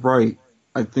 you're right.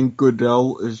 I think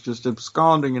Goodell is just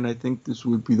absconding, and I think this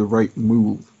would be the right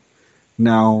move.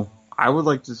 Now, I would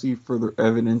like to see further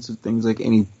evidence of things like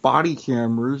any body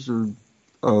cameras or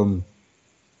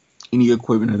any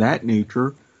equipment of that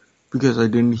nature, because I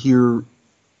didn't hear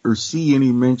or see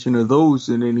any mention of those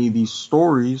in any of these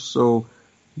stories, so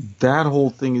that whole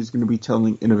thing is going to be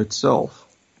telling in of itself.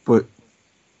 But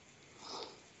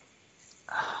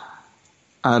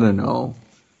I don't know.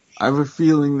 I have a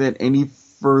feeling that any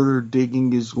further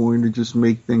digging is going to just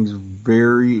make things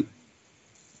very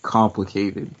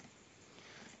complicated.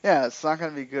 Yeah, it's not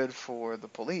going to be good for the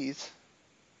police.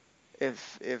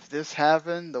 If this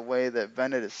happened the way that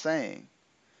Bennett is saying,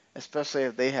 especially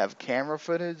if they have camera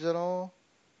footage at all,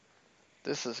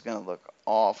 this is going to look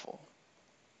awful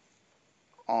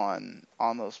on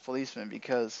those policemen,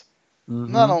 because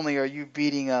not only are you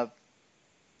beating up,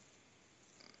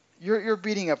 you're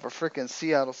beating up a freaking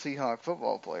Seattle Seahawks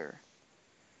football player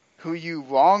who you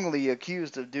wrongly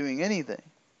accused of doing anything.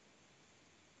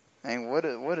 And what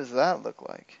does that look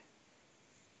like?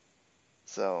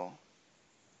 So,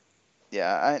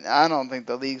 yeah, I don't think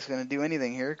the league's going to do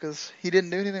anything here because he didn't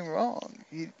do anything wrong.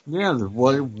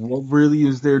 What really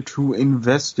is there to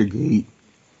investigate?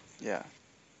 Yeah.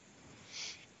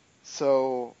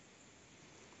 So,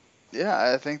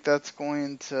 Yeah, I think that's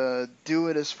going to do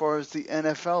it as far as the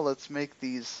NFL. Let's make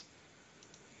these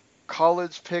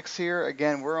college picks here.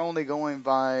 Again, we're only going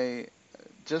by,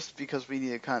 just because we need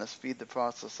to kind of speed the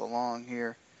process along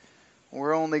here,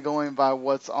 we're only going by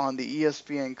what's on the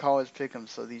ESPN College Pick'em.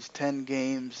 So these 10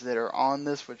 games that are on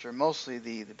this, which are mostly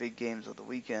the big games of the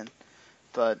weekend.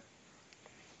 But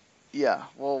yeah,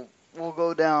 we'll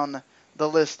go down the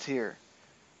list here.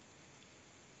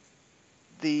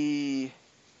 The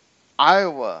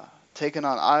Iowa taking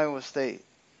on Iowa State.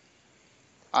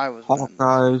 Iowa's winning this.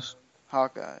 Hawkeyes.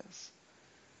 Hawkeyes.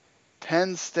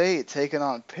 Penn State taking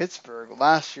on Pittsburgh.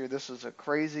 Last year, this was a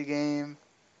crazy game.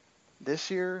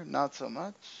 This year, not so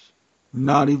much.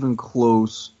 Not even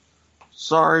close.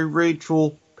 Sorry,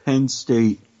 Rachel. Penn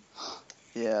State.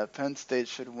 Yeah, Penn State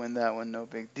should win that one, no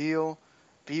big deal.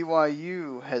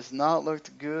 BYU has not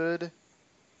looked good.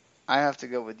 I have to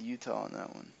go with Utah on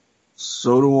that one.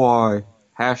 So do I.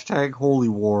 Hashtag Holy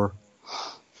War.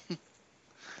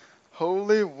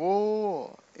 Holy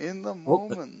War in the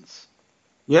moments.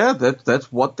 Yeah,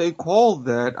 that's what they call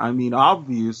that. I mean,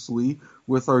 obviously,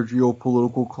 with our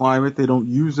geopolitical climate, they don't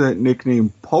use that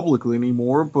nickname publicly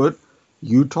anymore, but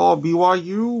Utah,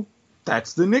 BYU,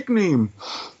 that's the nickname.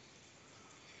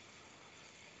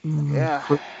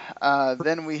 Yeah.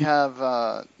 Then we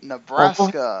have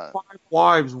Nebraska. 5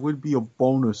 wives would be a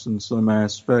bonus in some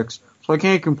aspects, so I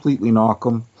can't completely knock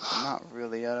them. Not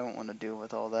really. I don't want to deal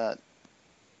with all that.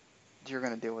 You're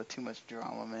going to deal with too much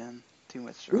drama, man. Too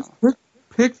much drama.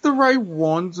 Pick the right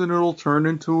ones and it'll turn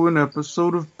into an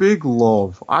episode of Big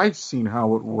Love. I've seen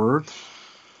how it works.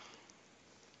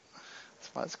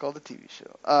 That's why it's called a TV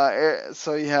show.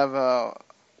 So you have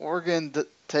Oregon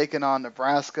taking on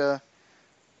Nebraska.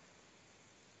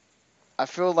 I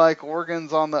feel like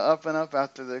Oregon's on the up and up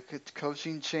after the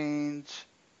coaching change.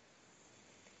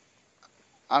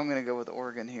 I'm going to go with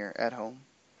Oregon here at home.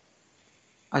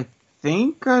 I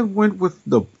think I went with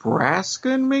Nebraska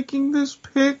in making this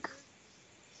pick.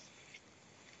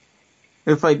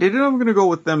 If I didn't, I'm going to go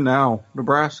with them now.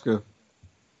 Nebraska.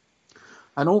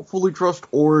 I don't fully trust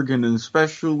Oregon, and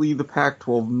especially the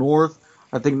Pac-12 North.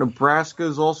 I think Nebraska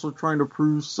is also trying to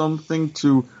prove something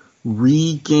to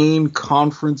regain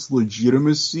conference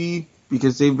legitimacy,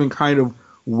 because they've been kind of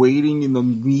waiting in the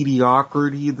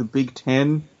mediocrity of the Big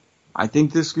Ten. I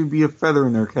think this could be a feather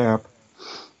in their cap.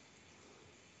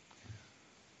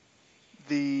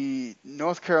 The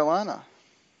North Carolina,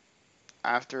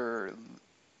 after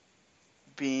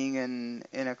being in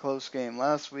a close game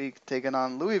last week, taking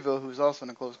on Louisville, who's also in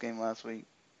a close game last week.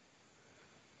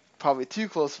 Probably too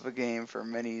close of a game for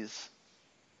many's,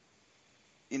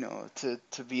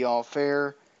 to be all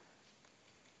fair.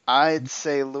 I'd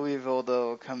say Louisville,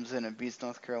 though, comes in and beats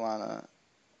North Carolina.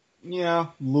 Yeah,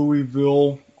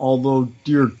 Louisville, although,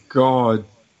 dear God,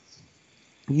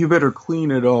 you better clean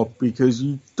it up, because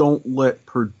you don't let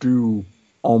Purdue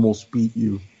almost beat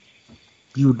you.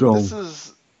 You don't.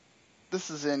 This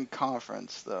is in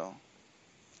conference, though.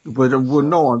 But,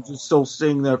 no, I'm just still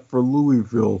saying that for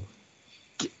Louisville.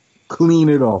 Clean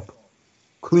it up.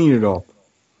 Clean it up.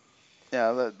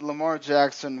 Yeah, Lamar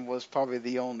Jackson was probably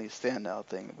the only standout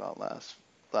thing about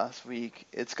last week.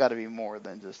 It's got to be more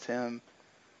than just him.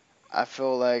 I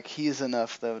feel like he's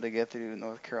enough, though, to get through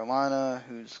North Carolina,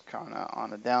 who's kind of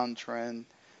on a downtrend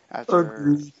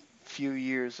after a few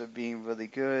years of being really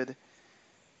good.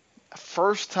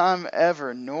 First time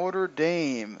ever, Notre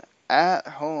Dame at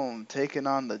home taking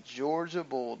on the Georgia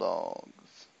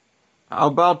Bulldogs. How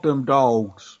about them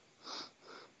dogs?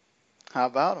 How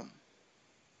about them?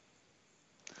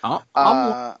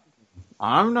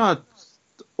 I'm not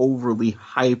overly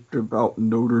hyped about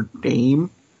Notre Dame.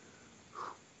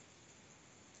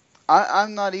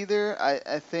 I'm not either.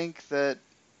 I think that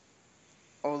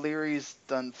O'Leary's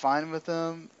done fine with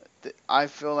them. I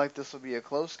feel like this will be a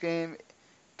close game.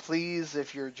 Please,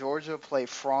 if you're Georgia, play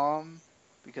Fromm,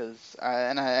 because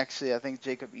I think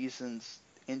Jacob Eason's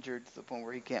injured to the point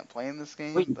where he can't play in this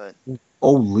game. Wait, but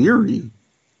O'Leary?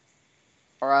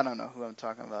 Or I don't know who I'm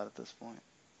talking about at this point.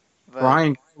 But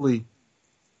Brian Kelly.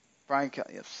 Brian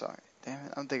Kelly. Yep, sorry. Damn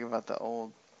it. I'm thinking about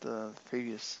the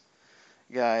previous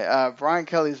guy. Brian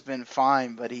Kelly's been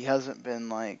fine, but he hasn't been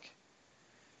like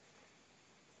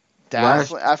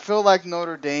dazzling. I feel like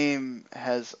Notre Dame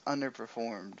has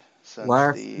underperformed since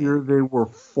last year. They were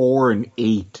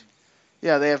 4-8.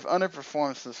 Yeah, they have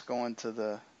underperformed since going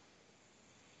to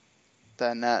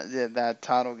that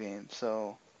title game.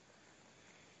 So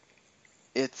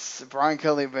it's Brian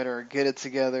Kelly better get it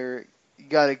together. You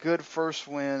got a good first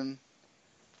win.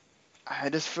 I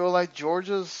just feel like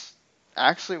Georgia's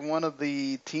actually one of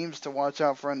the teams to watch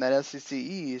out for in that SEC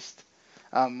East.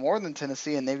 more than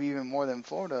Tennessee and maybe even more than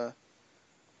Florida,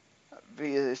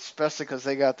 especially because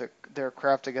they got their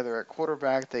crap together at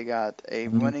quarterback. They got a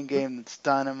running game that's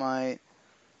dynamite.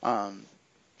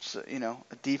 So,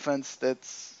 a defense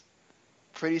that's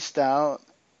pretty stout.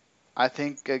 I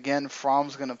think, again,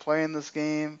 Fromm's going to play in this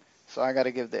game, so I got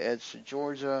to give the edge to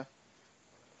Georgia.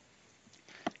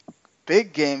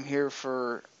 Big game here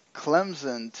for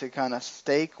Clemson to kind of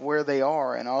stake where they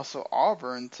are, and also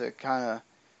Auburn to kind of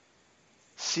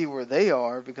see where they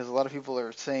are, because a lot of people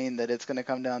are saying that it's going to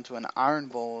come down to an Iron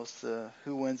Bowl as to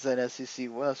who wins that SEC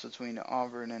West between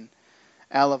Auburn and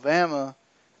Alabama.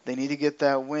 They need to get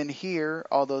that win here,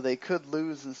 although they could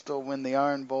lose and still win the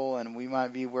Iron Bowl, and we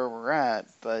might be where we're at.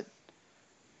 But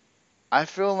I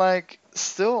feel like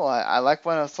still I like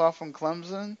what I saw from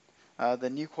Clemson. The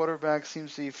new quarterback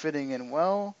seems to be fitting in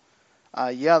well.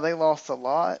 Yeah, they lost a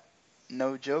lot.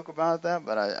 No joke about that,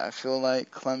 but I feel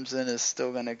like Clemson is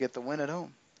still going to get the win at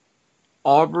home.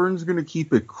 Auburn's going to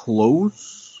keep it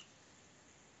close,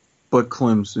 but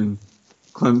Clemson's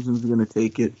going to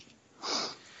take it.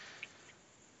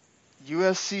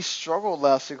 USC struggled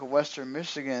last week with Western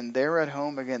Michigan. They're at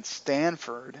home against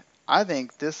Stanford. I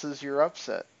think this is your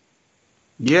upset.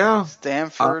 Yeah.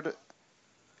 Stanford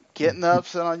getting the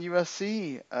upset on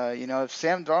USC. If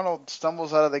Sam Darnold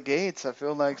stumbles out of the gates, I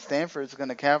feel like Stanford's going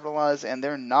to capitalize, and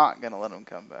they're not going to let him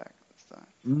come back this time.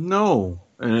 No.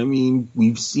 And I mean,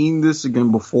 we've seen this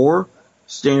again before.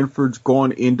 Stanford's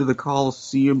gone into the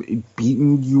Coliseum and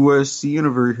beaten USC in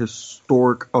a very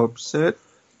historic upset.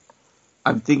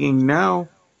 I'm thinking now,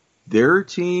 their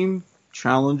team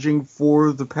challenging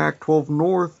for the Pac-12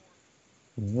 North.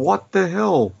 What the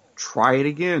hell? Try it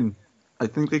again. I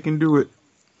think they can do it.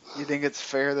 You think it's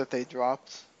fair that they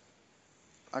dropped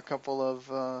a couple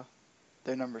of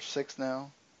their number 6 now,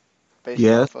 based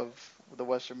off of the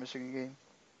Western Michigan game?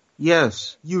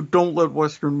 Yes. You don't let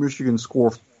Western Michigan score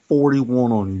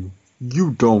 41 on you.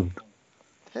 You don't.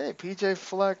 Hey, PJ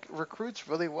Fleck recruits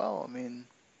really well. I mean,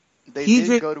 they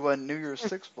did go to a New Year's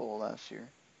Six Bowl last year.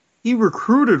 He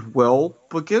recruited well,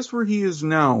 but guess where he is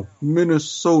now?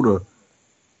 Minnesota.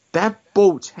 That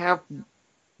boat's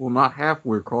not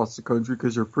halfway across the country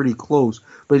because they're pretty close,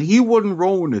 but he wasn't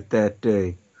rowing it that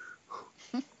day.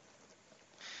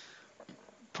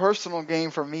 Personal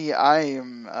game for me, I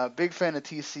am a big fan of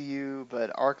TCU,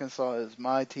 but Arkansas is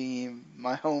my team,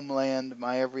 my homeland,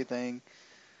 my everything.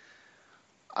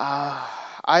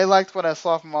 I liked what I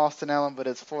saw from Austin Allen, but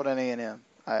it's Florida A&M.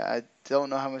 I don't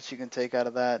know how much you can take out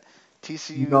of that.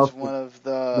 TCU is one of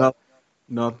the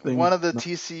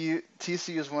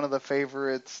TCU is one of the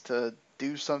favorites to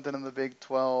do something in the Big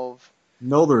 12.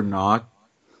 No, they're not.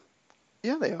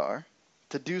 Yeah, they are.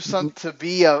 To do something, to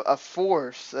be a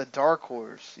force, a dark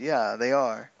horse. Yeah, they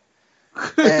are.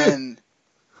 And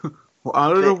well, I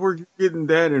don't know where you're getting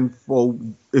that info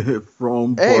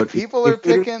from. Hey, but people are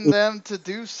picking them to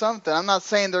do something. I'm not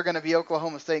saying they're going to be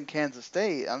Oklahoma State and Kansas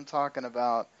State. I'm talking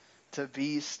about to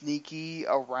be sneaky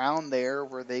around there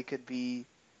where they could be,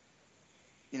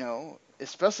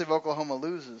 especially if Oklahoma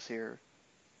loses here.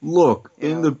 Look,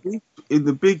 in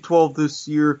the Big 12 this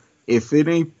year, if it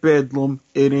ain't Bedlam,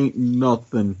 it ain't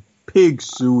nothing. Pig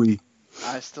suey.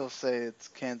 I still say it's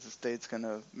Kansas State's going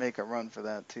to make a run for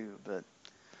that too, but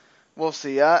we'll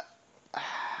see. I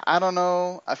don't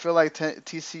know. I feel like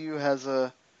TCU has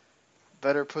a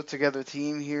better put together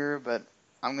team here, but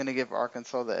I'm going to give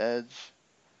Arkansas the edge.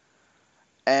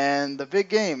 And the big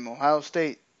game, Ohio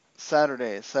State,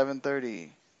 Saturday, 7:30,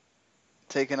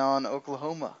 taking on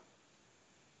Oklahoma.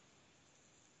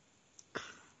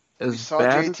 We saw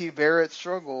JT Barrett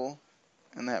struggle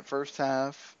in that first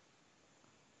half.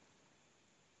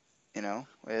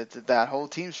 That whole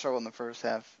team struggled in the first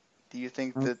half. Do you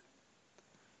think that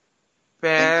in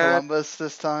Columbus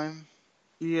this time?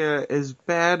 Yeah, as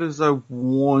bad as I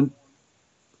want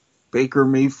Baker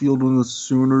Mayfield and the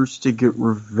Sooners to get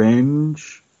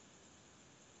revenge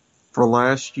for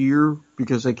last year,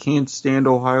 because I can't stand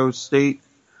Ohio State,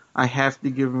 I have to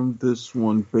give him this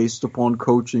one based upon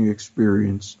coaching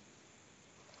experience.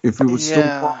 If it was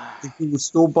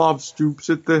still Bob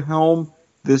Stoops at the helm,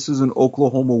 this is an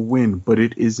Oklahoma win, but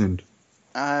it isn't.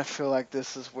 I feel like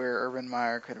this is where Urban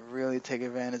Meyer could really take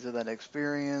advantage of that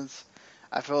experience.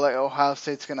 I feel like Ohio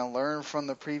State's going to learn from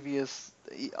the previous,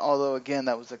 although again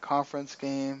that was a conference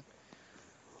game.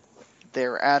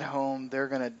 They're at home. They're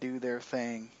going to do their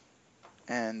thing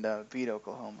and beat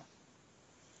Oklahoma.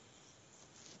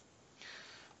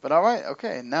 But all right,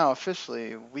 okay, now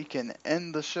officially we can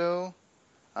end the show.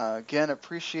 Again,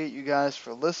 appreciate you guys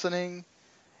for listening.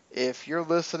 If you're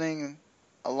listening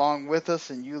along with us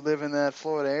and you live in that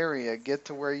Florida area, get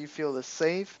to where you feel is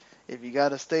safe. If you got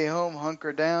to stay home,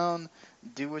 hunker down,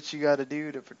 do what you got to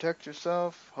do to protect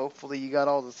yourself. Hopefully you got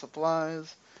all the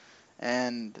supplies.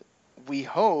 And we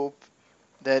hope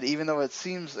that even though it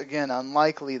seems, again,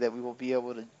 unlikely that we will be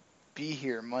able to be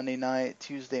here Monday night,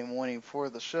 Tuesday morning for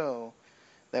the show,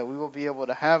 that we will be able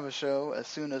to have a show as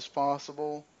soon as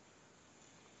possible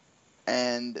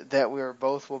and that we are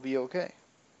both will be okay.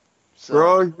 So,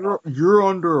 Bro, you're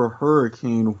under a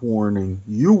hurricane warning.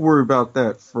 You worry about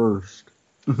that first.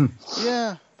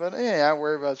 yeah, but hey, I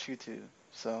worry about you too.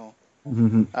 So,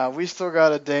 we still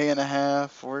got a day and a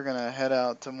half. We're going to head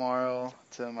out tomorrow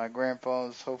to my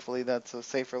grandpa's. Hopefully that's a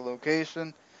safer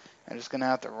location. I'm just going to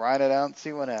have to ride it out and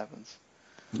see what happens.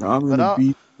 I'm going to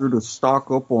be here to stock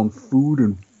up on food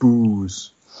and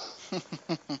booze.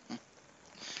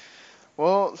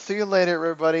 Well, see you later,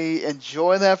 everybody.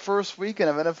 Enjoy that first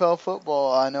weekend of NFL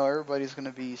football. I know everybody's going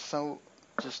to be so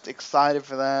just excited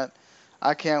for that.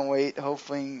 I can't wait.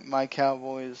 Hopefully my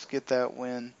Cowboys get that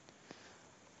win.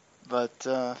 But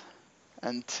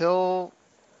until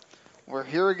we're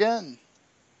here again,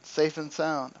 safe and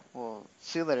sound, we'll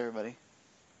see you later, everybody.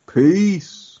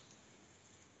 Peace.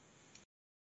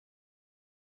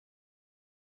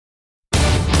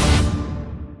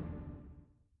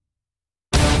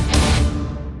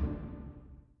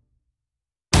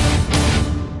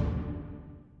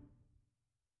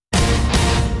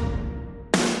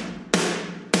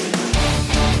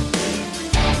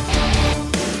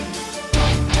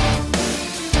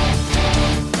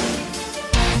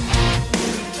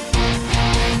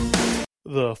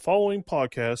 The following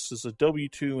podcast is a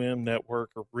W2M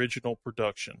Network original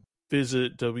production.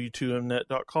 Visit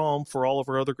W2Mnet.com for all of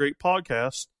our other great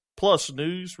podcasts, plus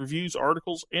news, reviews,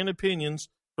 articles, and opinions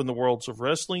from the worlds of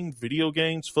wrestling, video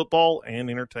games, football, and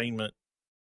entertainment.